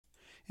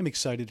I'm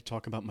excited to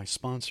talk about my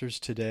sponsors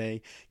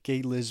today.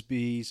 Gay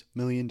Lisby's $1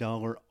 Million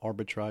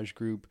Arbitrage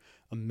Group.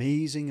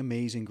 Amazing,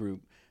 amazing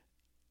group.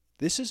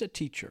 This is a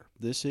teacher.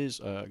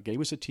 Gay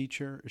was a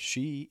teacher.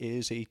 She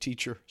is a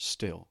teacher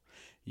still.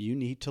 You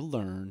need to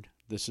learn.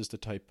 This is the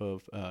type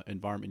of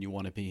environment you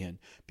want to be in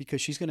because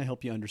she's going to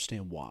help you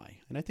understand why.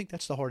 And I think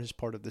that's the hardest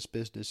part of this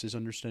business is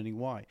understanding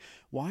why.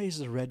 Why is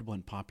the red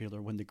one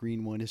popular when the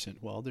green one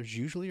isn't? Well, there's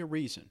usually a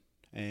reason.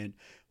 And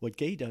what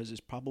Gay does is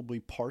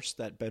probably parse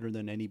that better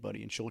than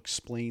anybody, and she'll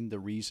explain the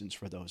reasons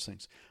for those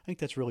things. I think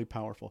that's really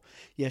powerful.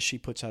 Yes, she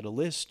puts out a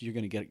list. You're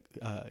going to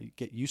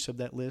get use of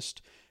that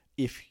list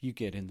if you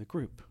get in the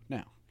group.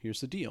 Now, here's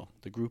the deal.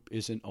 The group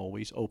isn't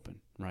always open,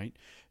 right?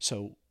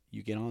 So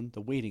you get on the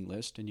waiting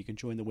list, and you can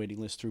join the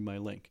waiting list through my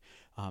link.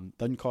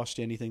 Doesn't cost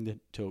you anything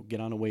to get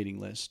on a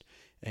waiting list.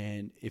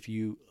 And if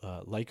you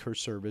like her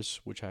service,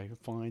 which I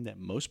find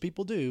that most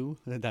people do,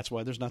 and that's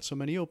why there's not so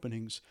many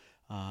openings,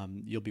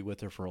 you'll be with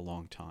her for a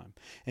long time.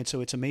 And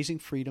so it's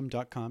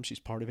amazingfreedom.com. She's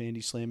part of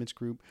Andy Slamon's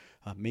group,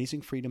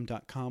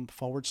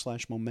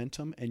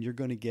 amazingfreedom.com/momentum, and you're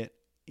going to get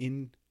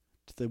in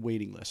to the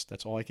waiting list.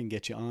 That's all I can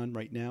get you on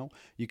right now.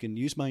 You can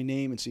use my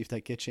name and see if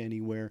that gets you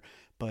anywhere.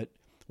 But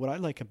what I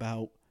like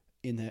about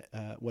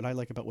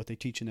what they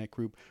teach in that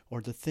group are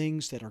the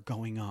things that are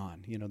going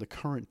on, the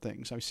current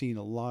things. I've seen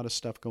a lot of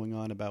stuff going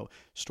on about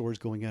stores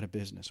going out of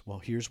business. Well,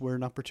 here's where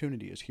an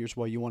opportunity is. Here's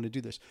why you want to do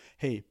this.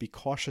 Hey, be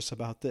cautious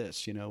about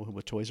this.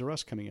 With Toys R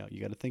Us coming out,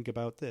 you got to think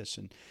about this.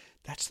 And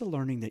that's the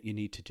learning that you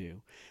need to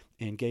do.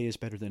 And Gay is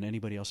better than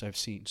anybody else I've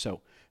seen.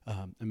 So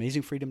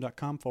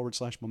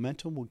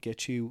amazingfreedom.com/momentum will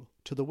get you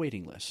to the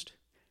waiting list.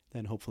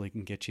 Then hopefully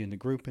can get you in the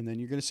group, and then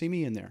you're going to see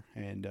me in there,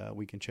 and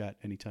we can chat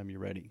anytime you're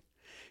ready.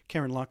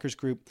 Karen Locker's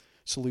group,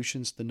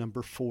 Solutions, the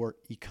number 4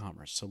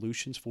 e-commerce,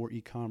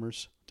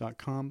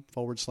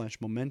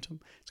 solutions4ecommerce.com/momentum.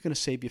 It's going to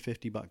save you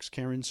 $50.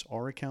 Karen's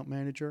our account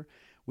manager.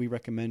 We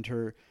recommend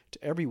her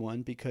to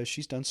everyone because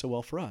she's done so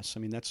well for us. I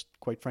mean, that's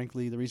quite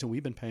frankly the reason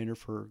we've been paying her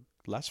for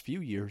the last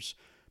few years,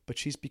 but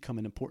she's become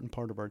an important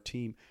part of our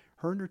team.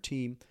 Her and her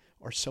team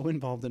are so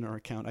involved in our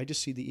account. I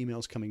just see the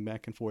emails coming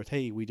back and forth.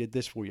 Hey, we did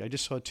this for you. I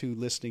just saw 2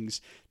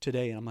 listings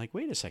today, and I'm like,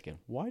 wait a second.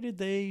 Why did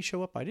they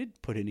show up? I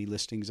didn't put any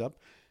listings up.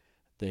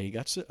 They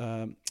got set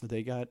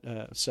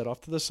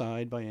off to the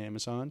side by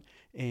Amazon,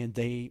 and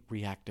they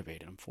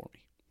reactivated them for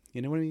me.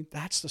 You know what I mean?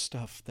 That's the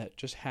stuff that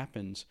just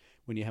happens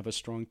when you have a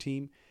strong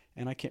team,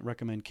 and I can't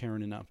recommend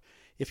Karen enough.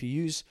 If you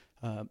use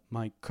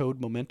my code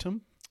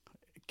Momentum,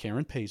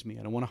 Karen pays me.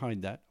 I don't want to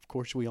hide that. Of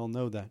course, we all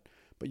know that.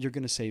 But you're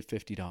going to save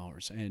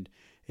 $50, and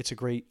it's a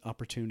great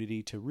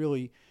opportunity to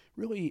really,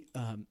 really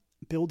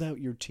build out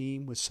your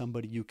team with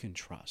somebody you can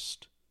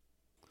trust.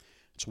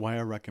 That's why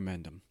I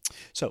recommend them.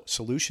 So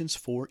Solutions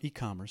for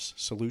e-commerce,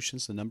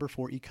 Solutions, the number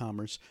 4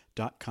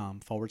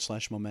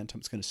 ecommerce.com/momentum.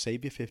 It's going to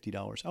save you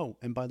 $50. Oh,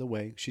 and by the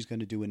way, she's going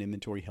to do an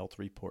inventory health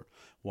report.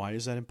 Why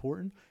is that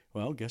important?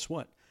 Well, guess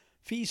what?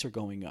 Fees are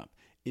going up.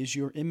 Is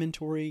your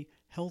inventory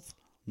health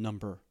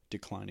number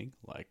declining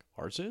like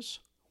ours is?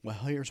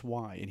 Well, here's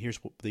why, and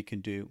here's what they can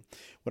do.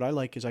 What I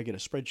like is I get a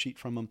spreadsheet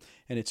from them,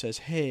 and it says,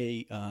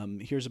 hey,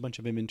 here's a bunch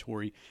of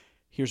inventory.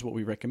 Here's what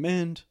we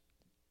recommend.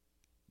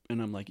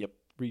 And I'm like, yep.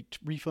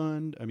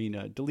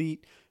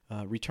 Delete,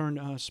 return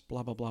to us,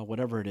 blah, blah, blah,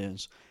 whatever it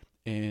is,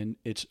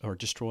 or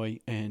destroy,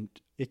 and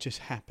it just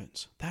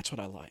happens. That's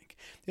what I like.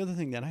 The other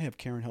thing that I have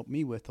Karen help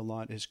me with a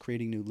lot is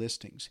creating new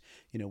listings.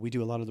 We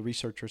do a lot of the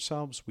research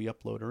ourselves. We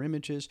upload our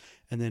images,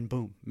 and then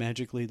boom,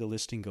 magically the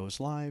listing goes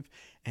live,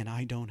 and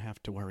I don't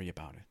have to worry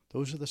about it.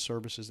 Those are the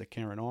services that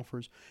Karen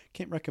offers.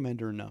 Can't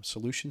recommend her enough.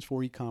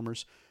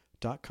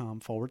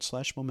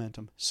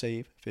 Solutions4ecommerce.com/momentum.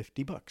 Save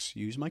 $50.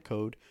 Use my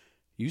code.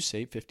 You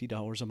save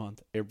 $50 a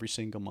month every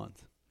single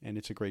month, and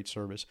it's a great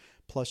service.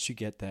 Plus, you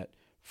get that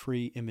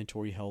free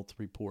inventory health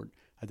report.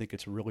 I think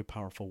it's a really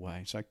powerful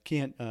way. So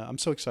I'm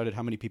so excited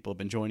how many people have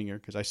been joining her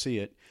because I see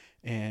it,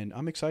 and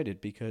I'm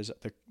excited because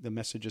the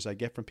messages I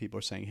get from people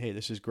are saying, hey,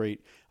 this is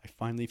great. I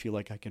finally feel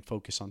like I can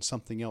focus on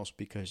something else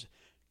because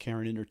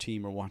Karen and her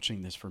team are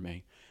watching this for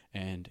me,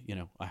 and,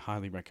 I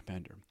highly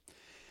recommend her.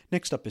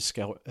 Next up is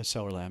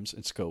Seller Labs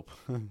and Scope.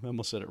 I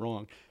almost said it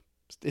wrong.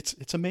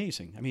 It's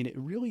amazing. I mean, it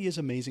really is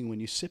amazing when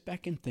you sit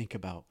back and think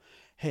about,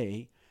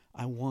 hey,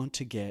 I want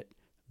to get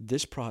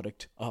this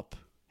product up,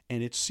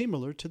 and it's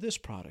similar to this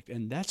product,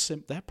 and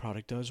that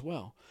product does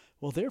well.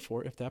 Well,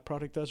 therefore, if that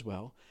product does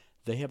well,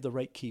 they have the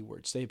right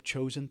keywords. They have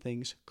chosen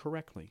things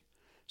correctly.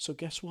 So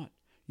guess what?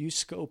 Use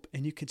Scope,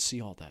 and you can see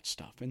all that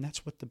stuff, and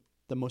that's what the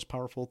most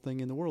powerful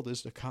thing in the world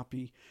is, to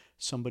copy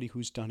somebody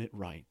who's done it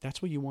right.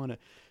 That's what you want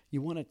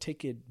to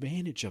take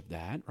advantage of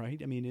that, right?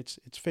 I mean,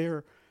 it's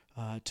fair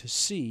to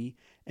see,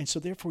 and so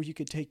therefore you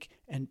could take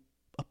and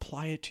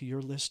apply it to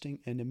your listing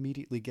and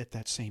immediately get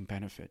that same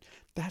benefit.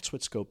 That's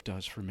what Scope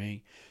does for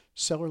me.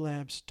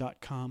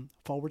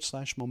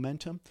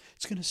 Sellerlabs.com/momentum.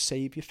 It's going to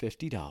save you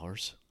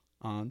 $50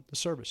 on the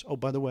service. Oh,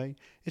 by the way,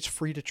 it's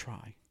free to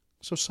try.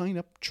 So sign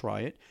up,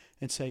 try it,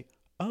 and say,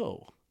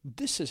 oh,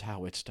 this is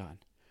how it's done.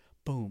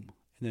 Boom.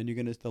 And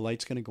then the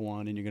light's going to go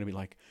on, and you're going to be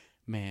like,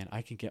 man,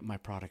 I can get my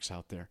products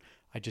out there.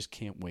 I just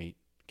can't wait.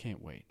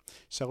 Can't wait.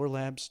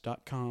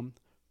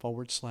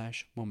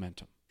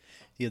 Sellerlabs.com/momentum.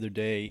 The other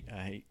day,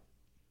 I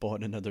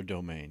bought another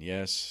domain.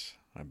 Yes,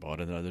 I bought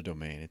another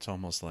domain. It's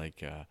almost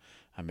like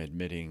I'm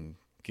admitting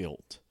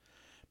guilt.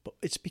 But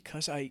it's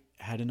because I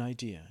had an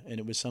idea, and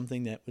it was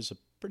something that was a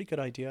pretty good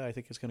idea. I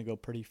think it's going to go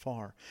pretty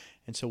far.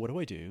 And so what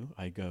do?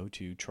 I go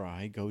to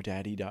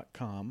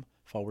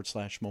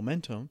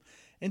trygodaddy.com/momentum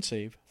and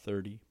save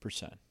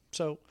 30%.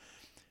 So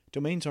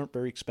domains aren't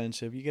very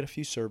expensive. You get a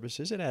few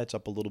services. It adds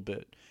up a little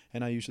bit.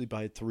 And I usually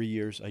buy 3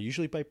 years. I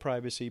usually buy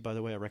privacy. By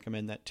the way, I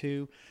recommend that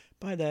too.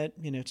 Buy that.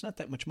 It's not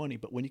that much money,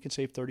 but when you can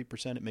save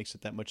 30%, it makes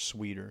it that much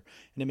sweeter.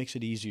 And it makes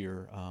it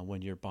easier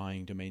when you're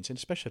buying domains, and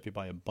especially if you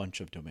buy a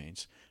bunch of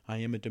domains. I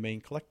am a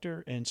domain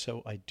collector, and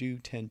so I do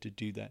tend to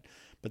do that.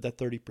 But that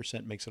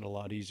 30% makes it a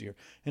lot easier.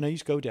 And I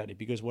use GoDaddy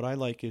because what I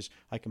like is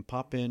I can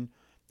pop in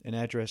an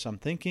address I'm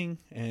thinking,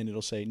 and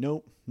it'll say,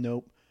 nope,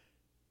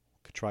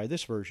 try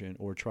this version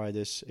or try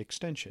this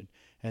extension.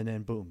 And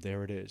then boom,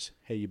 there it is.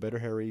 Hey, you better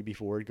hurry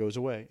before it goes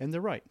away. And they're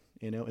right,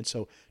 And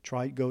so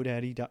try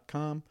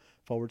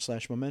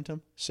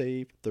godaddy.com/momentum,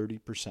 save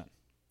 30%.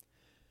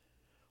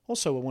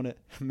 Also, I want to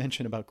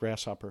mention about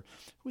Grasshopper.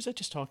 Who was I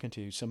just talking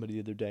to? Somebody the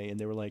other day, and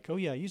they were like, oh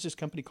yeah, I use this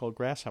company called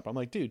Grasshopper. I'm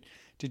like, dude,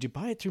 did you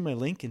buy it through my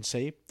link and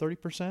save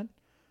 30%?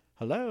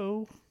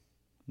 Hello?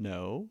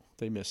 No,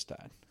 they missed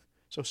that.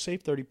 So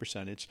save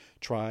 30%. It's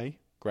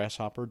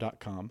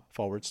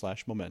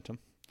trygrasshopper.com/momentum.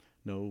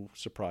 No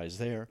surprise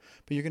there,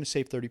 but you're going to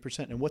save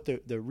 30%. And what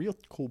the real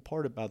cool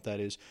part about that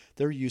is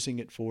they're using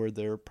it for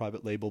their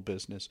private label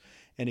business,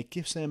 and it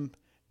gives them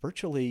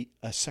virtually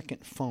a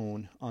second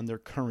phone on their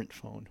current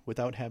phone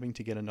without having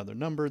to get another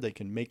number. They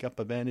can make up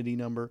a vanity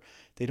number.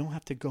 They don't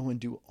have to go and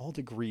do all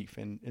the grief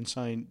and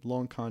sign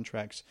long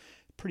contracts.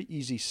 Pretty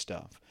easy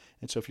stuff.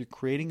 And so if you're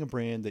creating a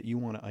brand that you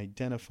want to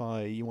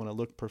identify, you want to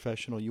look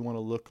professional, you want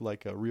to look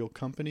like a real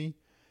company,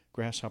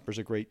 Grasshopper's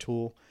a great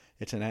tool.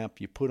 It's an app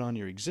you put on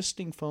your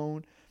existing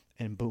phone,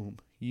 and boom,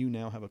 you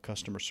now have a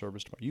customer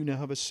service department. You now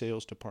have a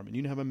sales department.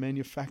 You now have a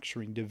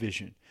manufacturing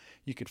division.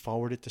 You could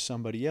forward it to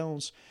somebody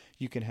else.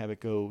 You can have it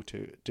go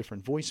to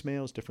different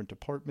voicemails, different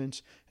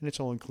departments, and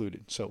it's all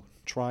included. So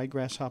try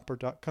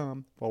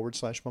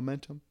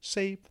grasshopper.com/momentum.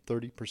 Save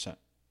 30%.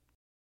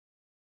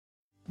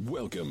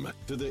 Welcome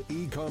to the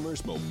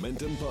E-commerce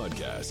Momentum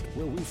Podcast,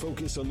 where we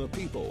focus on the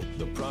people,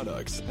 the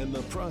products, and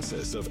the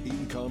process of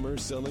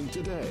e-commerce selling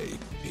today.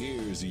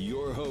 Here's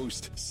your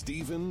host,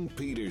 Stephen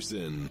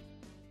Peterson.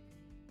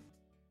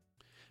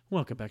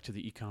 Welcome back to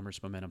the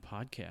E-commerce Momentum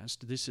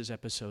Podcast. This is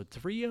episode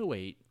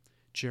 308,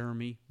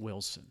 Jeremy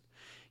Wilson.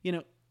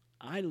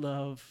 I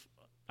love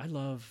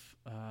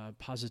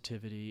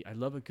positivity. I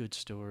love a good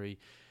story,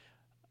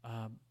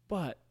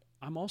 but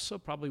I'm also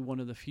probably one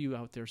of the few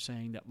out there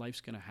saying that life's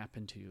going to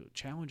happen to you.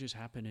 Challenges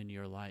happen in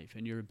your life,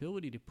 and your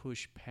ability to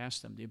push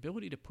past them, the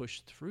ability to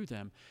push through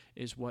them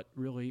is what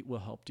really will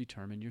help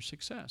determine your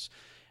success.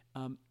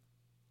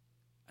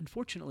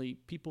 Unfortunately,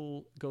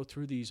 people go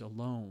through these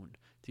alone,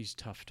 these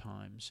tough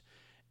times.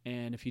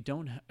 And if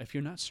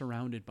you're not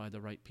surrounded by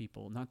the right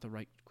people, not the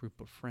right group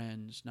of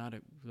friends, not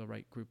the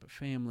right group of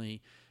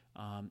family,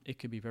 it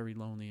can be very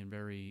lonely and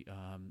very,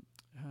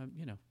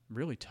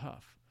 really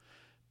tough.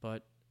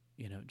 But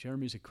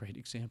Jeremy's a great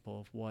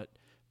example of what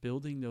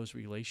building those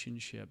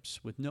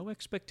relationships with no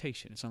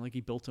expectation. It's not like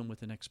he built them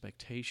with an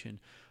expectation,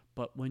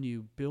 but when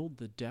you build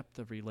the depth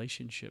of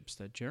relationships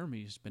that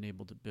Jeremy's been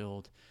able to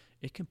build,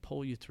 it can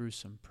pull you through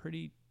some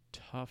pretty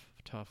tough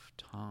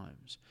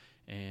times.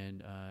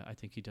 And I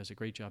think he does a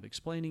great job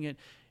explaining it.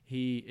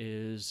 He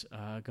is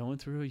going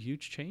through a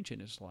huge change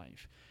in his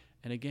life.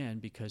 And again,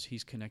 because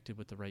he's connected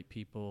with the right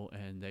people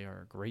and they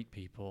are great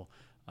people,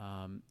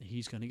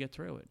 he's going to get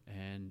through it.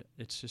 And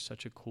it's just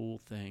such a cool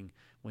thing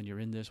when you're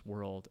in this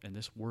world, and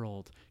this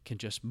world can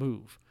just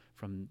move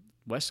from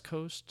West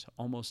Coast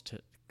almost to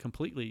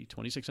completely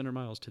 2,600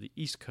 miles to the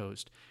East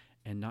Coast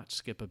and not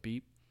skip a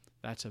beat.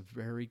 That's a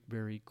very,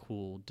 very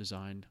cool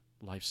designed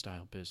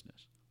lifestyle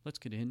business. Let's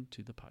get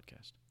into the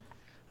podcast.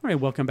 All right,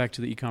 welcome back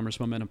to the E-commerce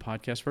Momentum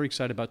Podcast. Very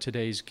excited about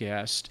today's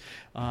guest.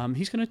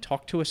 He's going to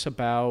talk to us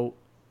about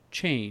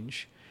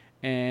change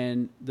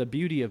and the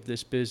beauty of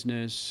this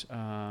business.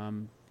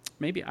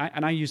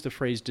 I use the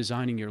phrase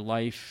designing your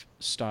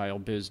lifestyle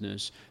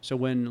business. So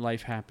when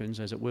life happens,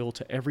 as it will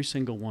to every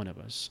single one of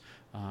us,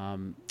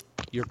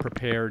 you're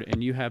prepared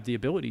and you have the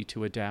ability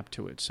to adapt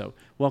to it. So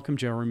welcome,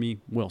 Jeremy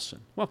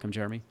Wilson. Welcome,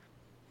 Jeremy.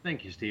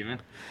 Thank you,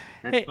 Stephen.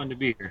 It's fun to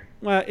be here.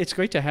 Well, it's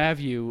great to have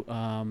you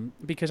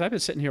because I've been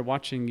sitting here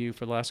watching you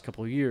for the last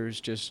couple of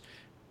years. Just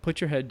put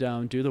your head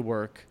down, do the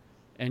work,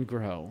 and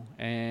grow,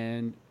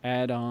 and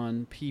add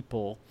on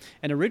people.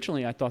 And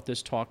originally, I thought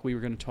this talk we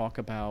were going to talk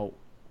about,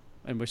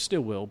 and we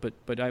still will, but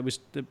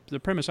the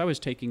premise I was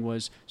taking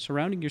was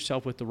surrounding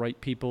yourself with the right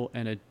people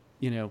and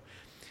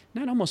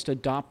not almost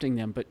adopting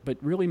them, but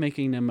really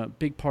making them a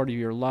big part of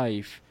your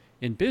life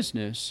in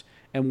business,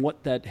 and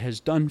what that has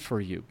done for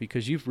you,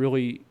 because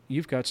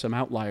you've got some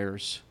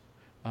outliers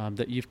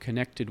that you've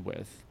connected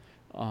with,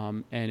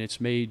 and it's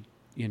made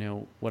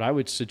what I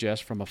would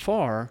suggest from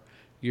afar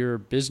your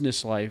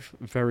business life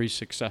very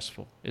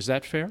successful. Is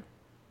that fair?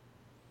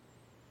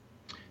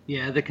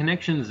 Yeah, the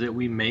connections that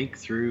we make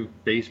through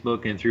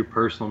Facebook and through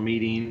personal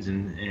meetings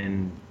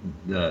and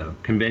the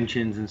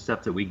conventions and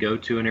stuff that we go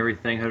to and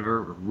everything have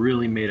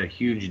really made a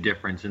huge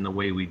difference in the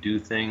way we do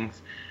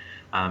things.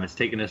 It's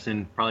taken us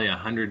in probably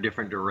 100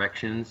 different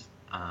directions,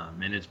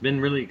 and it's been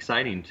really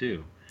exciting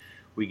too.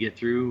 We get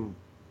through,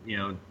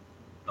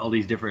 all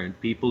these different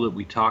people that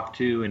we talk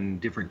to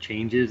and different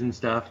changes and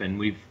stuff,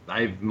 and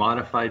I've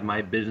modified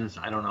my business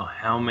I don't know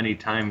how many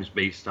times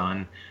based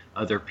on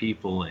other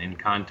people and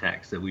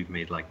contacts that we've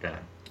made like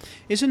that.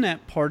 Isn't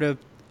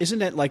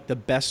that like the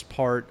best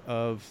part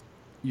of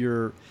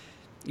your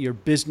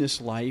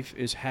business life,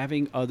 is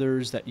having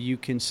others that you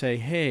can say,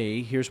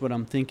 hey, here's what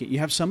I'm thinking. You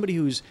have somebody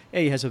who's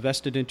A, has a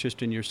vested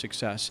interest in your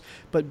success,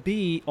 but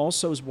B,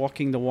 also is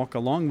walking the walk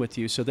along with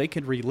you so they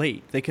can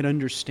relate. They can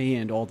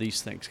understand all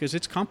these things because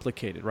it's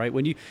complicated, right?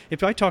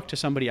 If I talk to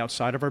somebody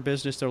outside of our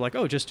business, they're like,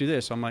 oh, just do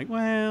this. I'm like,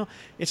 well,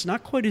 it's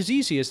not quite as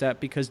easy as that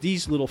because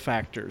these little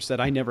factors that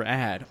I never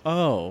add.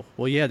 Oh,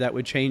 well, yeah, that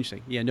would change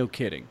things. Yeah, no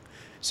kidding.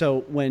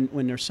 So when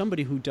there's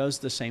somebody who does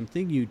the same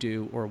thing you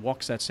do or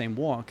walks that same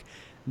walk,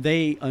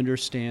 they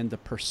understand the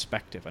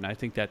perspective. And I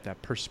think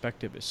that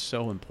perspective is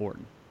so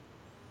important.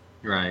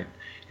 Right.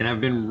 And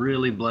I've been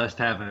really blessed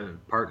to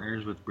have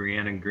partners with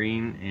Brianna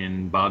Green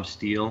and Bob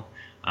Steele.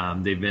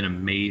 They've been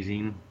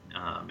amazing.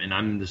 And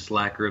I'm the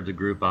slacker of the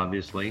group,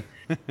 obviously.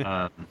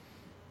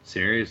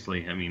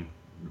 Seriously, I mean,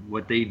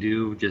 what they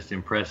do just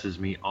impresses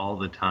me all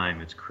the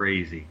time. It's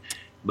crazy.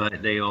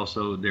 But they're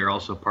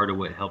also part of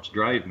what helps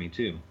drive me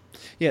too.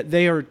 Yeah,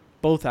 they are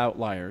both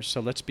outliers, so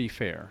let's be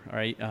fair, all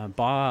right?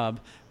 Bob,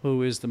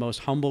 who is the most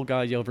humble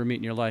guy you'll ever meet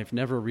in your life,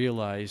 never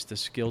realized the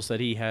skills that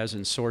he has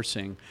in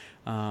sourcing.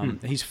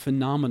 He's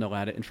phenomenal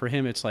at it, and for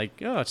him, it's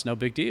like, oh, it's no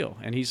big deal.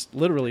 And he's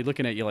literally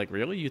looking at you like,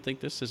 really? You think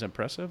this is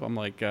impressive? I'm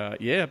like,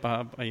 yeah,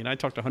 Bob. I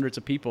talk to hundreds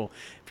of people.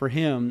 For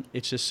him,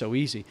 it's just so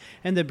easy.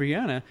 And then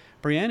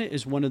Brianna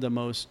is one of the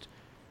most,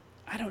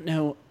 I don't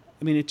know,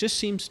 I mean, it just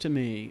seems to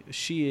me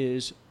she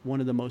is one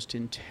of the most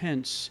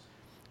intense,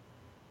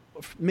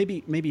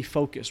 maybe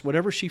focused.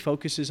 Whatever she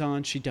focuses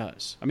on, she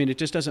does. I mean, it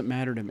just doesn't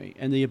matter to me.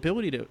 And the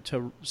ability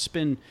to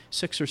spin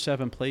 6 or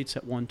 7 plates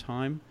at one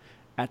time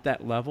at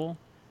that level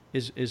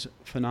is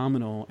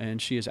phenomenal,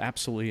 and she is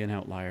absolutely an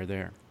outlier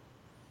there.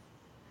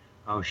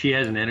 Oh, she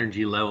has an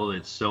energy level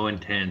that's so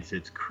intense,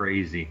 it's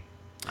crazy.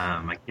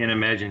 I can't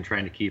imagine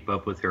trying to keep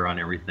up with her on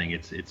everything.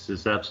 It's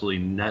just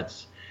absolutely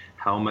nuts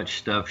how much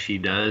stuff she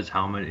does,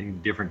 how many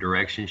different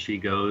directions she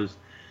goes.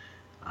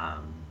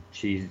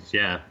 She's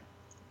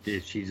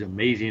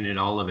amazing at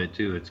all of it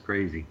too. It's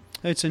crazy.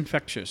 It's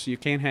infectious. You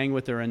can't hang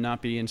with her and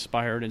not be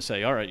inspired and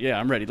say, all right, yeah,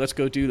 I'm ready. Let's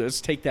go do this.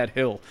 Let's take that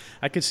hill.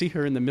 I could see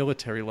her in the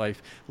military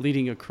life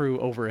leading a crew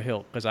over a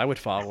hill because I would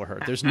follow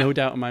her. There's no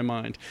doubt in my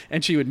mind.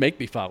 And she would make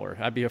me follow her.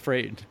 I'd be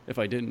afraid if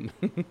I didn't.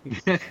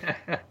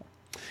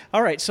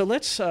 All right, so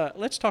let's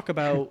talk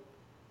about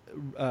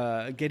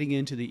getting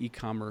into the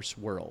e-commerce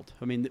world.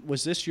 I mean,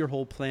 was this your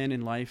whole plan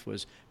in life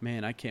was,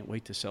 man, I can't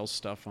wait to sell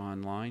stuff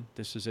online.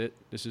 This is it.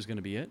 This is going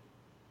to be it.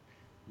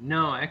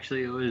 No,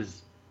 actually, it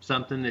was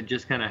something that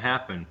just kind of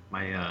happened.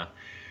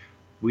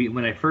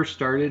 When I first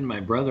started, my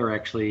brother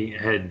actually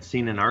had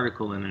seen an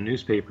article in a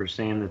newspaper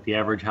saying that the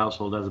average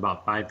household has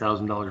about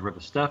 $5,000 worth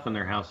of stuff in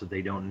their house that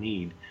they don't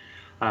need.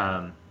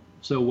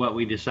 So what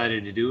we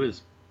decided to do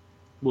is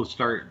we'll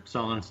start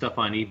selling stuff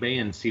on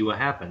eBay and see what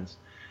happens.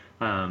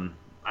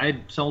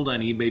 I'd sold on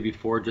eBay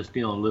before, just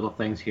little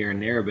things here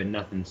and there, but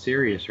nothing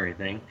serious or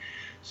anything.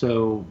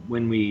 So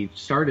when we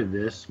started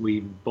this,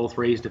 we both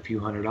raised a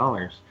few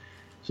 $100s.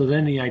 So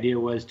then the idea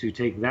was to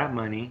take that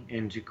money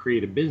and to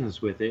create a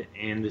business with it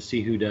and to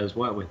see who does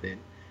what with it.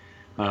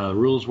 The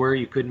rules were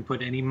you couldn't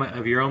put any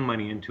of your own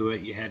money into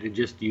it. You had to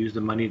just use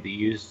the money that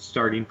you used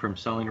starting from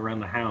selling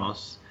around the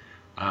house.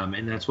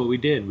 And that's what we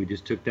did. We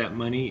just took that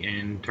money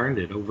and turned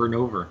it over and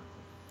over.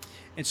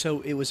 And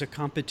so it was a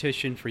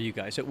competition for you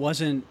guys. It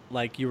wasn't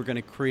like you were going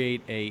to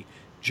create a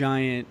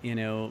giant,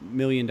 $1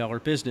 million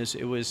business.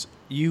 It was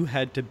you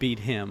had to beat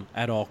him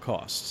at all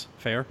costs.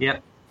 Fair?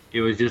 Yep.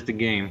 It was just a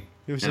game.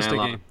 It was just a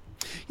game.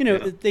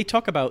 They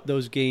talk about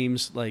those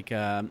games like,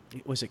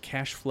 was it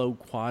Cash Flow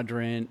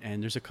Quadrant?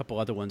 And there's a couple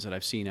other ones that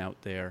I've seen out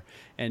there.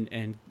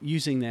 And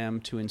using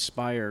them to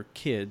inspire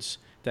kids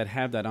that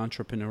have that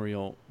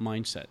entrepreneurial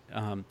mindset.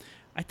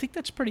 I think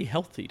that's pretty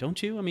healthy,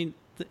 don't you? I mean,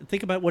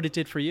 think about what it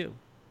did for you.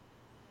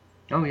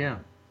 Oh, yeah.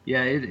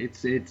 Yeah,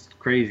 it's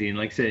crazy. And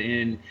like I said,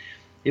 and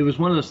it was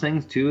one of those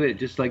things, too. It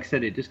just, like I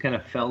said, it just kind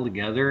of fell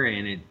together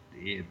and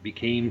it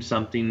became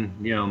something,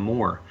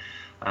 more.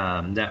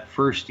 That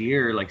first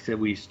year, like I said,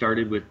 we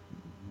started with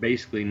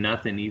basically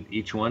nothing,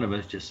 each one of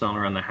us just selling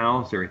around the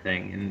house,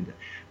 everything. And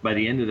by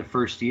the end of the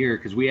first year,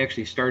 because we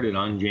actually started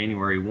on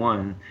January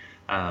 1,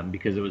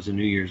 because it was a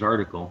New Year's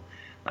article,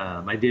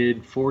 I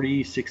did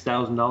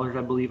 $46,000,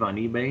 I believe, on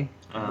eBay.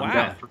 Wow.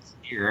 That first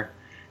year.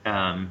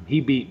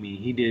 He beat me.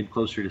 He did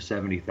closer to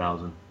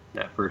 $70,000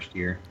 that first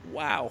year.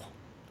 Wow.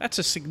 That's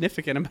a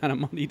significant amount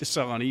of money to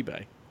sell on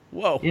eBay.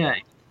 Whoa. Yeah.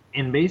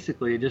 And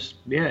basically it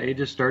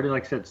just started,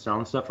 like I said,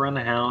 selling stuff around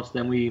the house.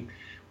 Then we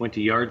went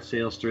to yard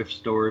sales, thrift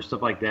stores,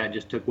 stuff like that.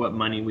 Just took what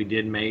money we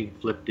did make,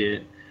 flipped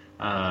it.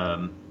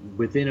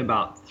 Within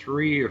about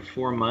 3 or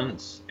 4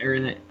 months,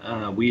 everything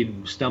we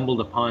had stumbled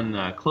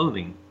upon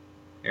clothing,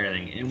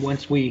 everything. And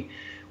once we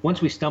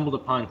stumbled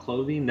upon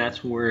clothing,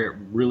 that's where it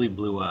really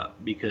blew up.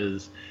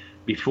 Because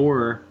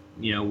before,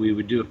 we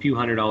would do a few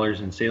 $100s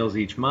in sales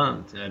each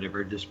month,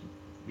 or just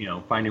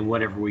finding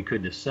whatever we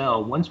could to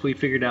sell. Once we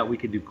figured out we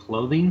could do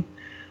clothing,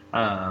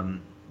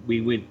 we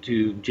went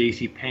to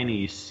J.C.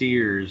 Penney's,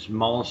 Sears,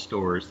 mall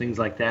stores, things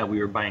like that. We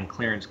were buying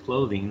clearance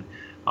clothing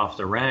off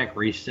the rack,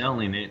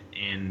 reselling it,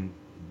 and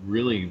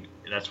really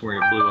that's where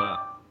it blew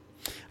up.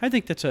 I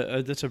think that's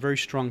a very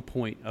strong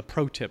point, a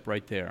pro tip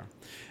right there.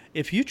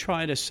 If you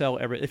try to sell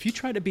if you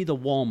try to be the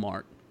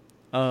Walmart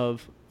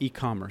of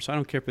e-commerce, I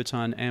don't care if it's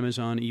on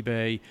Amazon,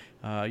 eBay,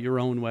 your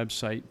own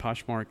website,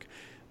 Poshmark,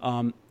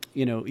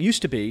 it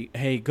used to be,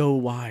 hey, go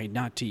wide,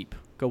 not deep.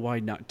 Go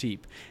wide, not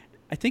deep.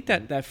 I think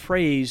that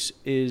phrase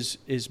is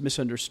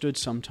misunderstood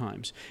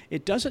sometimes.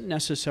 It doesn't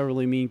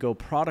necessarily mean go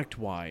product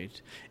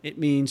wide. It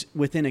means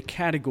within a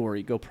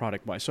category, go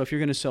product wide. So if you're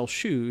going to sell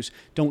shoes,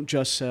 don't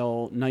just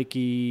sell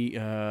Nike,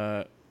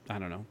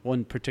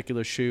 one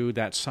particular shoe,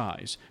 that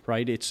size,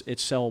 right? It's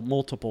sell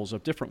multiples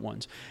of different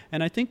ones.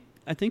 And I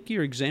think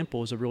your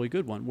example is a really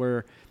good one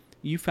where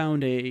you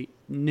found a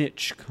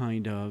niche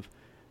kind of,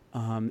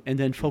 and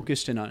then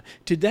focused in on it.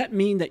 Did that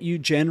mean that you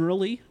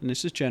generally, and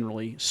this is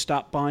generally,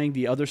 stopped buying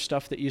the other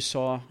stuff that you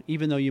saw,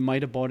 even though you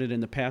might have bought it in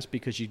the past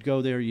because you'd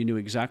go there, you knew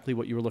exactly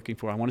what you were looking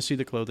for? I want to see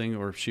the clothing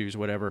or shoes,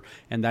 whatever,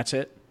 and that's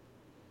it?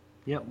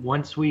 Yeah,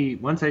 once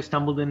I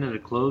stumbled into the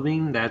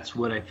clothing, that's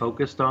what I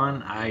focused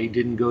on. I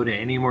didn't go to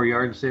any more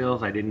yard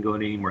sales. I didn't go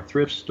to any more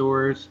thrift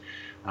stores.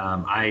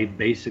 I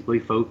basically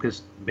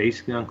focused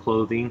on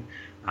clothing.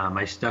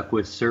 I stuck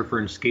with surfer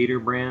and skater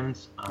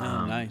brands.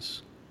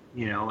 Nice.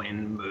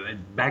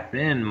 And back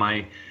then,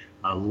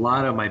 a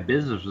lot of my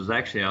business was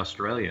actually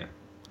Australia.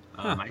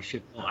 I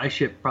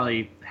shipped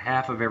probably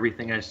half of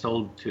everything I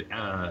sold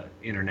to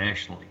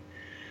internationally.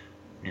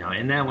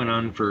 And that went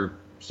on for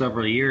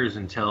several years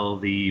until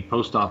the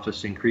post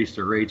office increased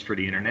their rates for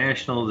the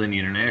international. Then the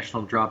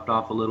international dropped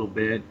off a little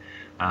bit.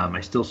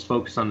 I still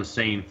focused on the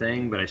same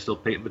thing, but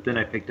But then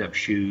I picked up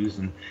shoes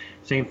and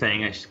same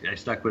thing. I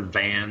stuck with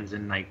Vans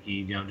and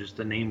Nike, just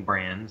the name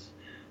brands.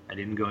 I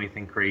didn't go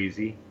anything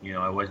crazy.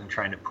 I wasn't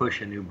trying to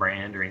push a new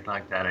brand or anything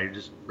like that. I was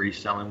just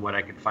reselling what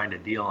I could find a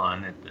deal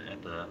on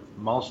at the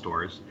mall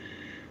stores.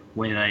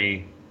 When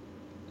I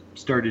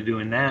started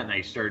doing that and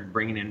I started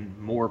bringing in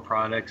more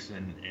products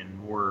and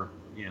more,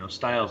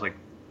 styles, like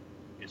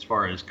as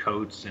far as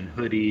coats and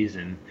hoodies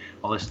and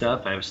all this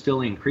stuff, I was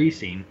still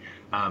increasing,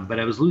 but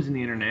I was losing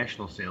the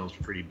international sales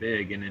pretty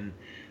big. And then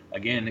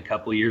again, a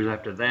couple of years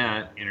after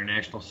that,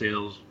 international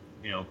sales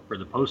for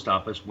the post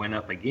office went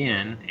up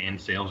again and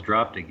sales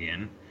dropped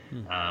again.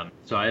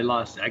 So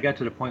I got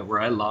to the point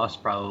where I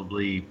lost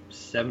probably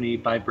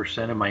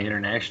 75% of my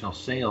international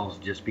sales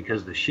just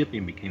because the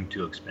shipping became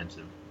too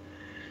expensive.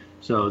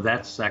 So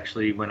that's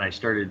actually when I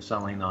started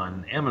selling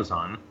on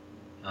Amazon.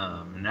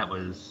 And that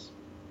was,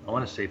 I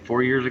want to say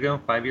 5 years ago.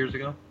 Okay. 5 years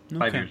ago.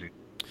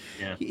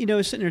 Yeah. I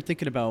was sitting there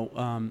thinking about,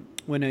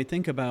 when I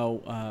think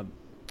about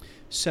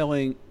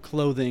selling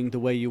clothing the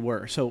way you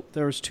were. So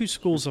there's two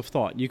schools of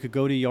thought. You could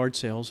go to yard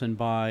sales and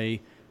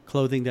buy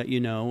clothing that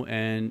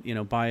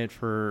and buy it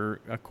for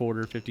a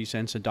quarter, 50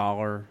 cents,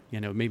 $1,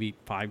 maybe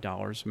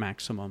 $5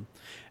 maximum,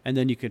 and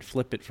then you could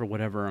flip it for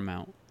whatever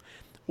amount.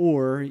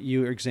 Or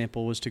your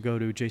example was to go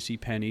to J.C.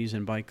 Penney's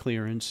and buy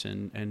clearance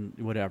and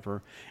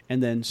whatever,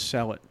 and then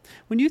sell it.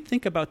 When you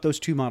think about those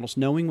two models,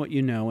 knowing what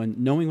you know and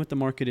knowing what the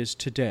market is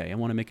today, I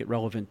want to make it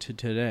relevant to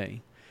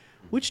today,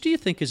 which do you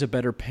think is a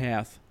better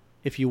path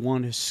if you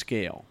want to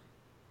scale?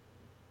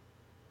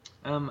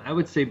 I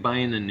would say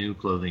buying the new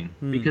clothing,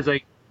 because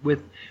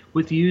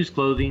with used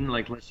clothing,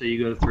 like let's say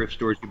you go to thrift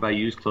stores, you buy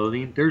used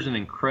clothing, there's an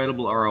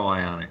incredible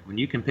ROI on it. When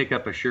you can pick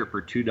up a shirt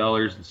for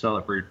 $2 and sell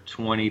it for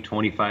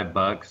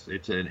 $20-$25,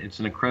 it's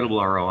an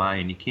incredible ROI,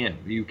 and you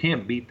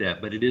can't beat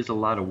that. But it is a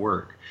lot of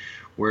work.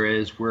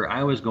 Whereas where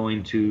I was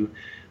going to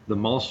the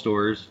mall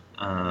stores,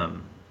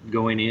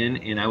 going in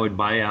and I would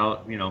buy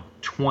out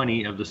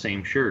 20 of the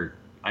same shirt.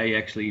 I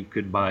actually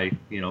could buy,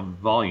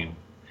 volume,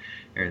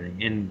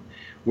 everything. And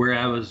where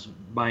I was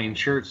buying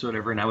shirts or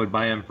whatever, and I would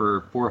buy them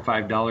for $4 or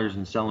 $5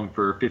 and sell them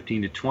for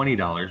 $15 to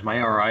 $20, my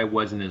ROI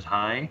wasn't as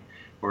high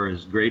or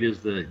as great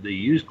as the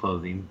used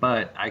clothing,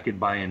 but I could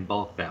buy in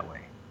bulk that way.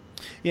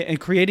 Yeah,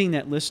 and creating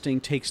that listing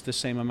takes the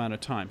same amount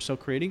of time. So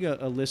creating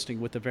a listing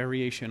with a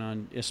variation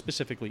on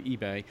specifically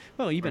eBay,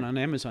 well, even on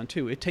Amazon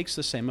too, it takes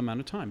the same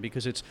amount of time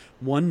because it's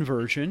one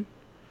version.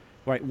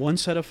 Right, one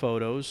set of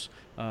photos,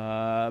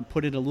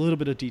 put in a little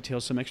bit of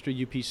detail, some extra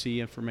UPC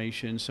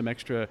information, some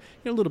extra,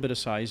 a little bit of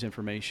size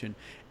information,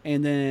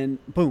 and then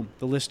boom,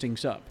 the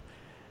listing's up.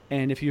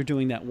 And if you're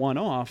doing that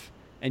one-off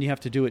and you have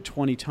to do it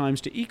 20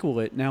 times to equal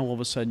it, now all of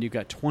a sudden you've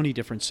got 20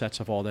 different sets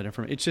of all that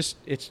information. It's just,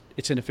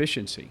 it's an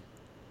efficiency.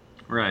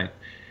 Right.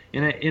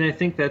 And I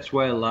think that's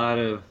why a lot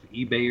of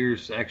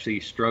eBayers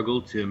actually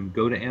struggle to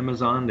go to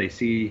Amazon. They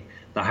see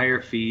the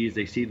higher fees,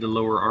 they see the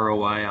lower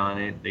ROI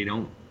on it. They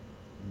don't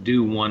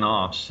do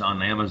one-offs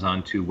on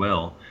Amazon too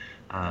well.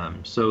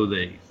 So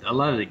a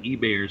lot of the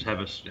eBayers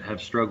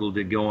have struggled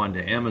to go onto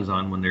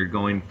Amazon when they're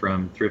going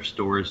from thrift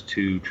stores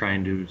to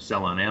trying to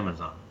sell on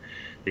Amazon.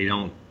 They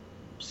don't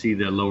see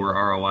the lower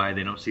ROI,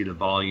 they don't see the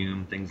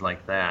volume, things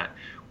like that.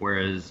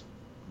 Whereas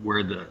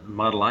where the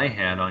model I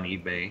had on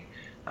eBay,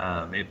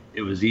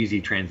 it was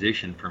easy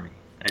transition for me.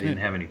 I didn't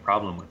have any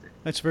problem with it.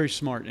 That's very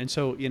smart. And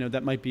so,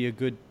 that might be a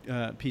good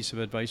piece of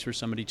advice for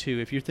somebody too.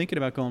 If you're thinking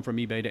about going from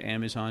eBay to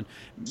Amazon,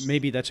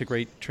 maybe that's a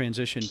great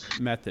transition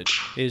method,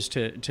 is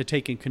to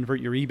take and convert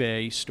your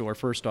eBay store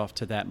first off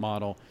to that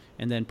model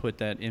and then put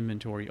that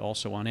inventory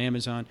also on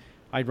Amazon.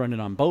 I'd run it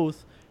on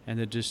both. And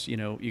then just,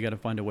 you got to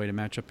find a way to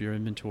match up your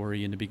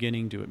inventory in the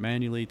beginning, do it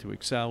manually through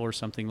Excel or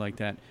something like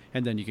that.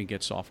 And then you can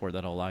get software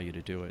that'll allow you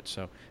to do it.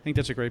 So I think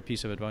that's a great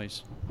piece of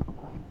advice.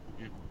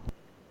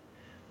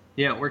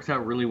 Yeah, it works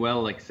out really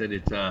well. Like I said,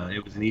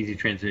 it was an easy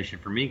transition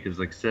for me because,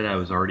 like I said, I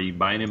was already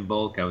buying in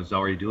bulk. I was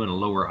already doing a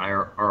lower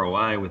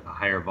ROI with a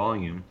higher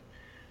volume.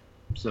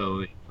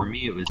 So for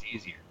me, it was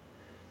easier.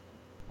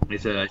 Like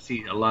I said, I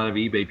see a lot of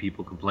eBay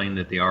people complain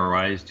that the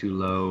ROI is too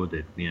low,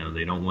 that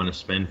they don't want to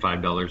spend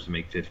 $5 to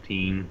make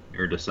 15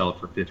 or to sell it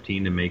for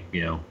 15 to make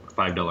a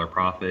 $5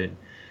 profit.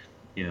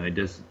 It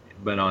does.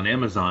 But on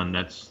Amazon,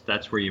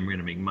 that's where you're going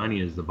to make money,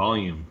 is the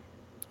volume.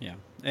 Yeah.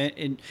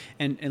 And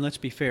let's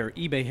be fair,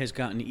 eBay has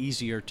gotten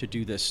easier to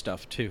do this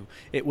stuff too.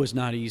 It was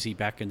not easy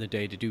back in the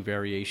day to do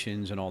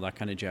variations and all that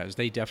kind of jazz.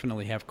 They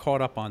definitely have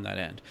caught up on that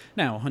end.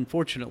 Now,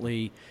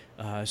 unfortunately,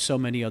 so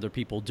many other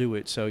people do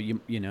it, so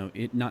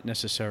it not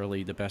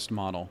necessarily the best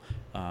model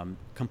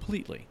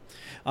completely.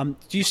 Do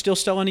you still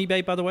sell on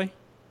eBay, by the way?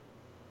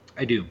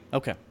 I do.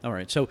 Okay. All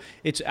right. So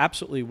it's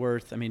absolutely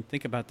worth,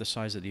 think about the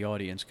size of the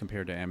audience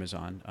compared to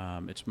Amazon.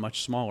 It's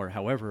much smaller.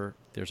 However,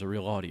 there's a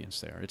real audience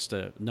there. It's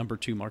the number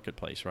 2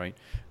 marketplace, right,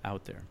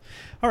 out there.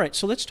 All right.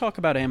 So let's talk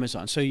about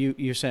Amazon. So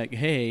you're saying,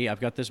 hey, I've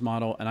got this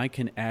model and I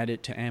can add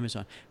it to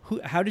Amazon.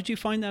 How did you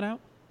find that out?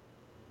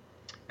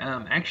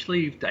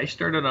 Actually, I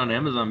started on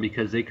Amazon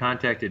because they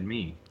contacted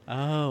me.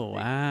 Oh,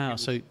 wow.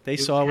 So they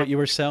saw what you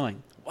were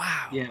selling.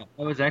 Wow. Yeah.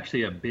 I was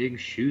actually a big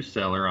shoe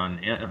seller on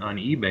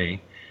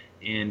eBay.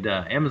 And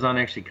Amazon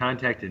actually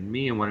contacted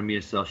me and wanted me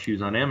to sell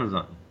shoes on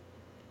Amazon.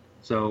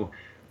 So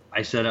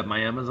I set up my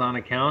Amazon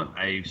account.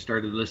 I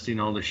started listing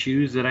all the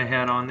shoes that I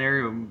had on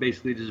there,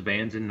 basically just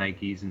Vans and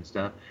Nikes and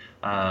stuff.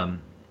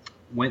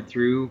 Went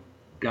through,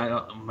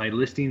 got my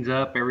listings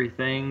up,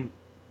 everything,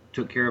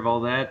 took care of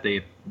all that.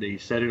 They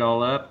set it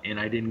all up, and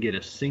I didn't get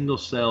a single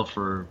sale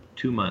for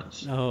 2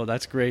 months. Oh,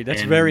 that's great.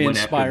 That's very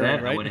inspiring, after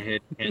that, right? I went ahead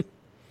and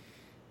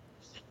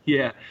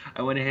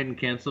I went ahead and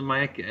canceled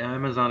my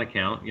Amazon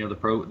account, the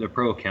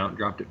pro account,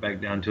 dropped it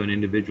back down to an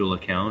individual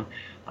account,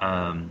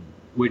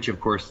 which of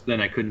course then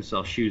I couldn't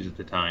sell shoes at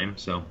the time,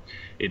 so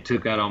it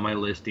took out all my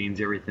listings,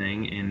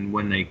 everything. And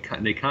when they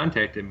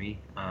contacted me,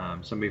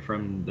 somebody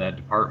from that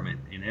department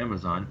in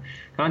Amazon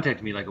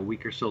contacted me like a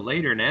week or so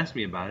later and asked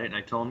me about it, and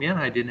I told them,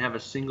 I didn't have a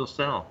single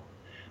sell.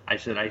 I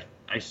said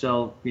I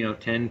sell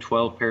 10,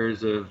 12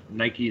 pairs of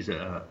Nikes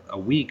a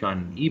week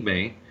on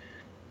eBay.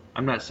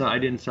 I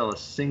didn't sell a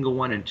single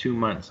one in 2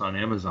 months on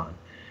Amazon.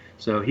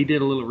 So he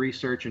did a little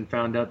research and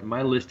found out that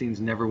my listings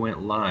never went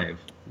live.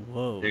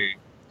 Whoa.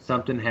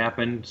 Something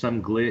happened,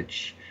 some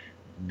glitch.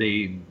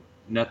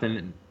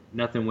 Nothing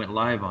went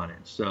live on it.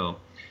 So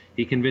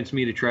he convinced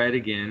me to try it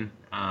again.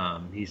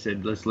 He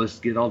said, let's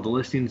get all the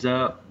listings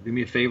up. Do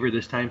me a favor,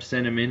 this time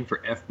send them in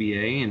for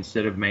FBA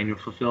instead of manual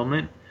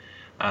fulfillment.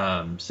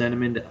 Send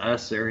them into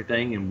us,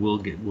 everything, and we'll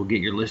get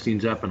your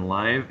listings up and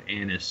live.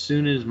 And as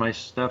soon as my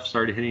stuff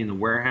started hitting the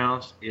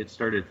warehouse, it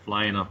started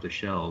flying off the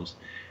shelves.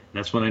 And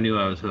that's when I knew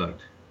I was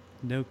hooked.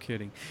 No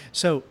kidding.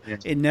 So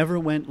It never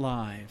went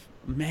live,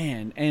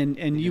 man.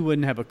 And you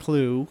wouldn't have a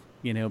clue,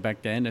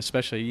 back then,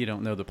 especially you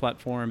don't know the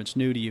platform. It's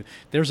new to you.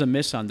 There's a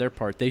miss on their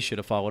part. They should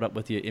have followed up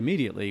with you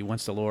immediately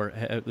once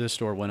the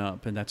store went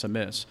up, and that's a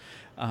miss.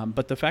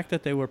 But the fact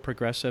that they were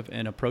progressive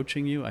and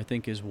approaching you, I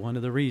think, is one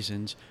of the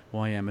reasons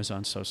why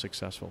Amazon's so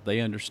successful. They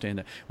understand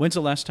that. When's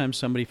the last time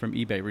somebody from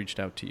eBay reached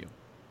out to you?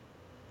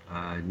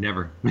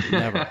 Never.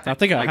 Never. Now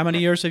think about how many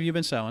years have you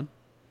been selling?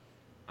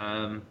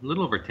 A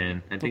little over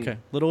 10, I think. Okay,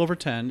 a little over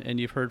 10,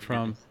 and you've heard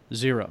from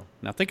 0.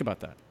 Now think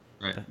about that.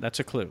 Right. That's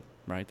a clue,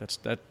 right? That's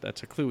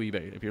a clue,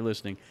 eBay. If you're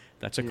listening,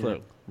 that's a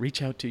clue.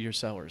 Reach out to your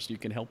sellers. You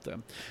can help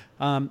them.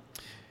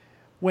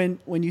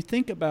 When you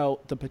think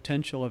about the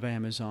potential of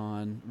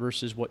Amazon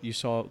versus what you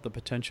saw the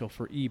potential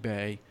for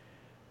eBay,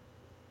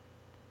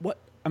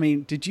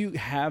 did you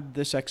have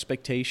this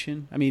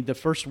expectation? The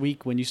first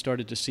week when you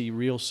started to see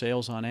real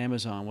sales on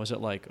Amazon, was it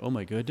like, oh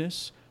my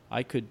goodness,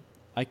 I could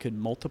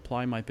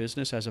multiply my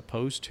business as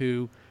opposed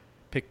to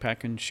pick,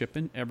 pack, and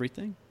shipping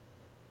everything?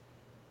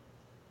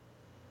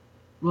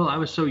 Well, I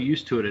was so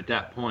used to it at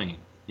that point.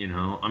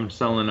 I'm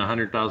selling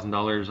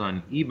 $100,000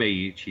 on eBay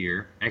each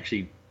year.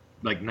 Actually,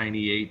 like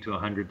 98 to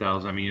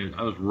 100,000. I mean,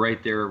 I was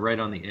right there, right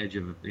on the edge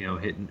of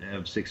hitting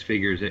of six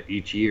figures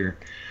each year.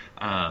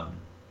 Um,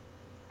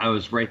 I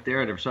was right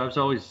there at it, so I was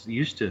always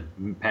used to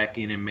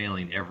packing and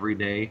mailing every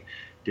day.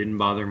 Didn't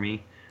bother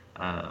me.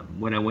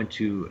 When I went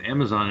to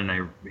Amazon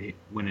and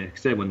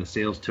when the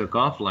sales took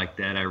off like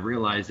that, I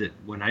realized that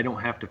when I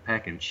don't have to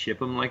pack and ship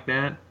them like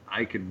that,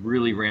 I could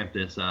really ramp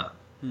this up.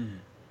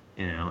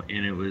 And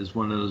it was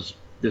one of those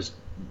this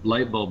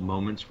light bulb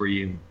moments where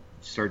you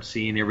start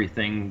seeing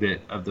everything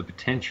of the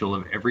potential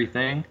of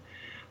everything.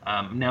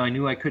 Now I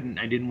knew I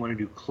didn't want to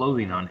do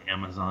clothing on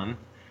Amazon.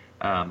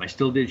 I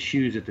still did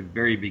shoes at the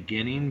very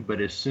beginning, but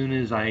as soon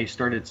as I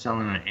started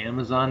selling on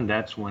Amazon,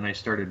 that's when I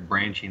started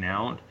branching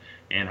out,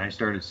 and I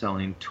started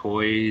selling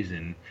toys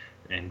and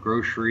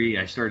grocery.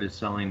 I started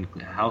selling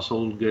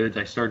household goods.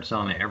 I started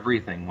selling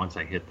everything once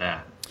I hit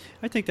that.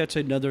 I think that's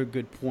another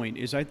good point.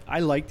 I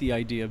like the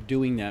idea of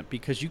doing that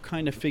because you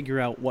kind of figure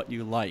out what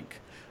you like.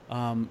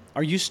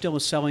 Are you still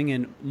selling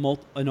in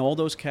all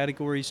those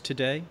categories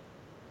today?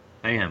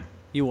 I am.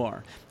 You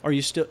are. Are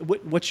you still?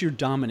 What's your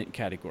dominant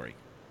category?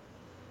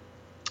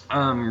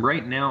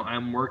 Right now,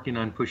 I'm working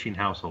on pushing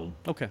household.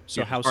 Okay,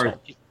 so household,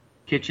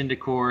 kitchen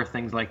decor,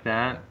 things like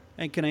that.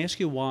 And can I ask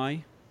you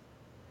why?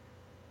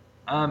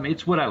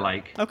 It's what I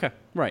like. Okay,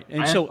 right.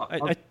 And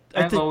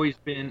I've always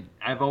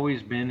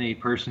been a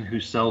person who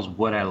sells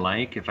what I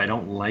like. If I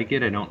don't like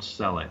it, I don't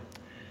sell it.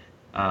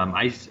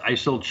 I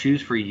sold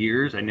shoes for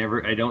years. I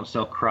don't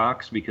sell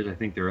Crocs because I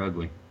think they're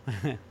ugly.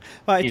 Well,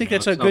 I think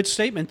that's a good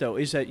statement, though,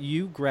 is that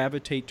you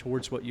gravitate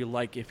towards what you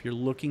like if you're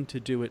looking to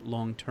do it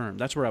long term.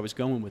 That's where I was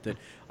going with it.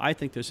 I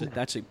think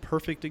that's a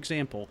perfect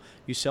example.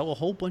 You sell a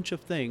whole bunch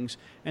of things,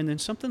 and then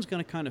something's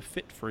going to kind of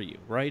fit for you,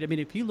 right? I mean,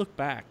 if you look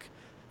back,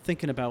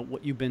 thinking about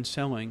what you've been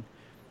selling,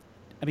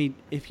 I mean,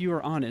 if you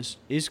are honest,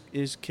 is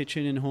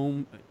kitchen and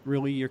home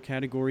really your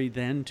category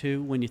then,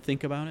 too, when you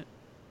think about it?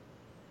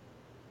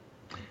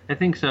 I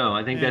think so.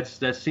 I think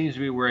that seems to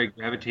be where I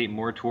gravitate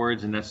more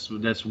towards, and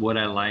that's what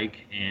I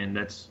like, and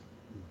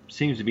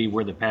seems to be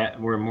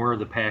where more of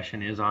the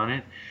passion is on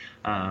it.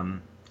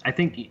 I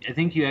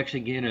think you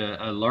actually get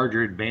a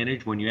larger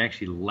advantage when you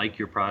actually like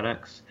your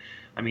products.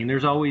 I mean,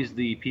 there's always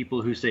the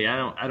people who say,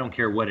 I don't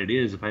care what it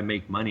is. If I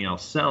make money, I'll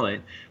sell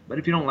it. But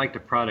if you don't like the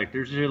product,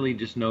 there's really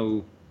just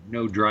no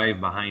drive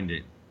behind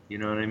it. You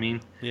know what I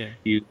mean? Yeah.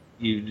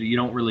 You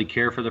don't really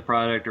care for the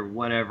product or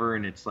whatever,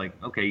 and it's like,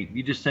 okay,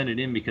 you just send it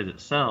in because it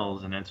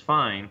sells, and that's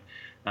fine.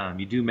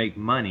 You do make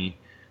money,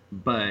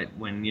 but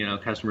when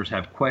customers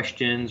have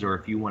questions, or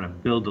if you want to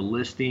build a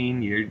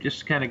listing, you're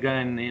just kind of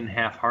going in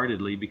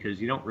half-heartedly because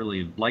you don't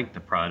really like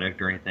the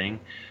product or anything.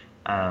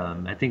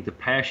 I think the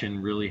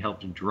passion really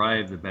helps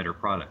drive the better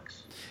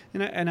products.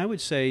 And I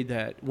would say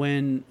that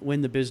when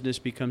the business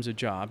becomes a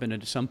job, and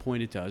at some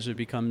point it does, it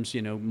becomes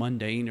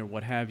mundane or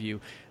what have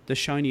you, the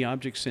shiny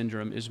object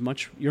syndrome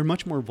you're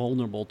much more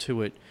vulnerable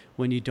to it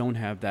when you don't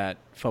have that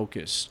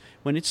focus.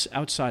 When it's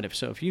outside of,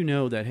 so if you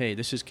know that, hey,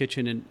 this is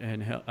kitchen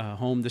and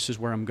home, this is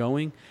where I'm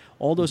going,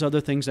 all those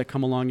other things that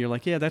come along, you're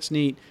like, yeah, that's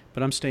neat,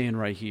 but I'm staying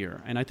right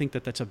here. And I think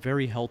that that's a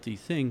very healthy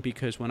thing,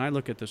 because when I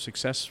look at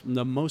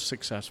the most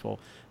successful,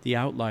 the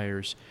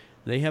outliers,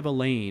 they have a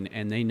lane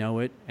and they know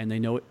it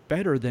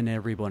better than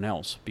everyone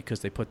else because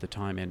they put the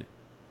time in it.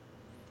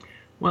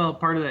 Well,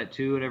 part of that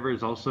too, whatever,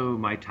 is also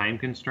my time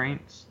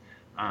constraints.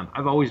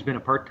 I've always been a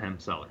part-time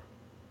seller.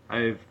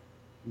 I've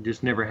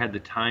just never had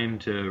the time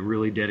to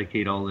really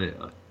dedicate all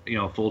the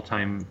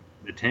full-time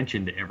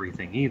attention to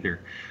everything either.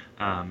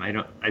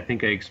 I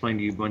think I explained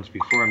to you once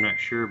before, I'm not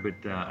sure, but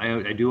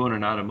I do own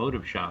an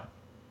automotive shop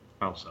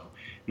also,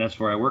 and that's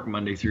where I work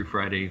Monday through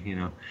Friday.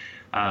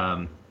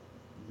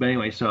 But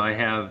anyway, so I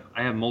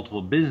have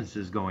multiple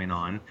businesses going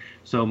on.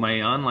 So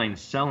my online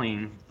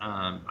selling,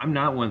 I'm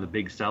not one of the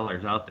big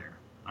sellers out there.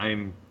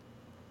 I'm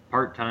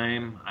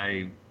part-time.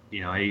 I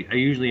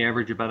usually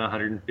average about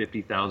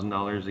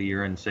 $150,000 a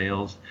year in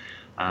sales.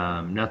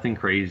 Nothing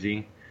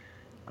crazy.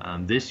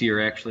 This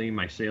year, actually,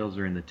 my sales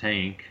are in the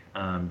tank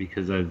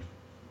because of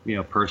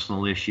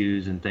personal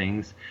issues and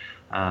things.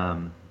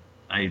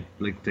 I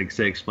like I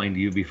said, explained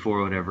to you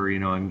before, whatever,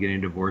 I'm getting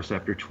divorced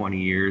after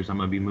 20 years. I'm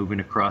going to be moving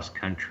across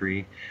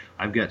country.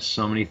 I've got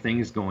so many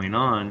things going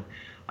on.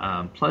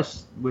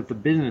 Plus, with the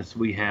business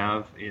we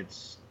have,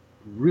 it's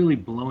really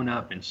blown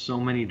up in so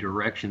many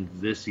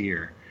directions this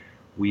year.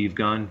 We've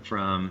gone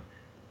from,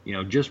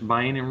 just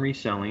buying and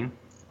reselling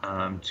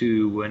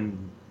to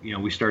when,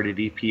 we started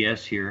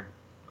EPS here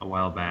a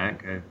while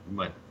back,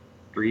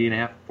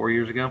 3.5, 4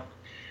 years ago.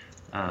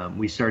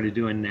 We started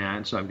doing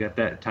that, so I've got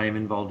that time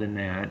involved in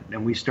that.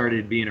 And we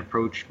started being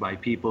approached by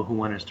people who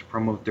want us to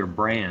promote their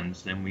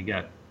brands. And we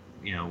got,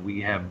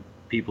 we have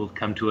people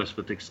come to us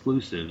with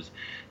exclusives.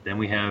 Then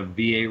we have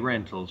VA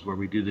rentals where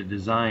we do the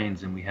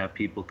designs, and we have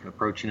people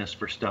approaching us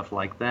for stuff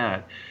like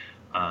that.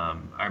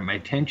 My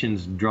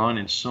attention's drawn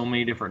in so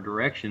many different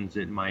directions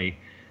that my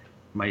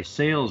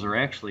sales are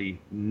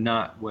actually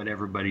not what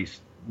everybody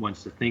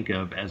wants to think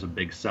of as a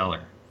big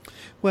seller.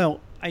 Well,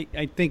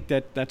 I think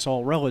that's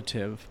all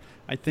relative.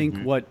 I think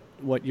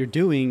what you're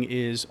doing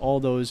is all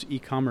those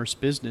e-commerce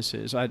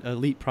businesses.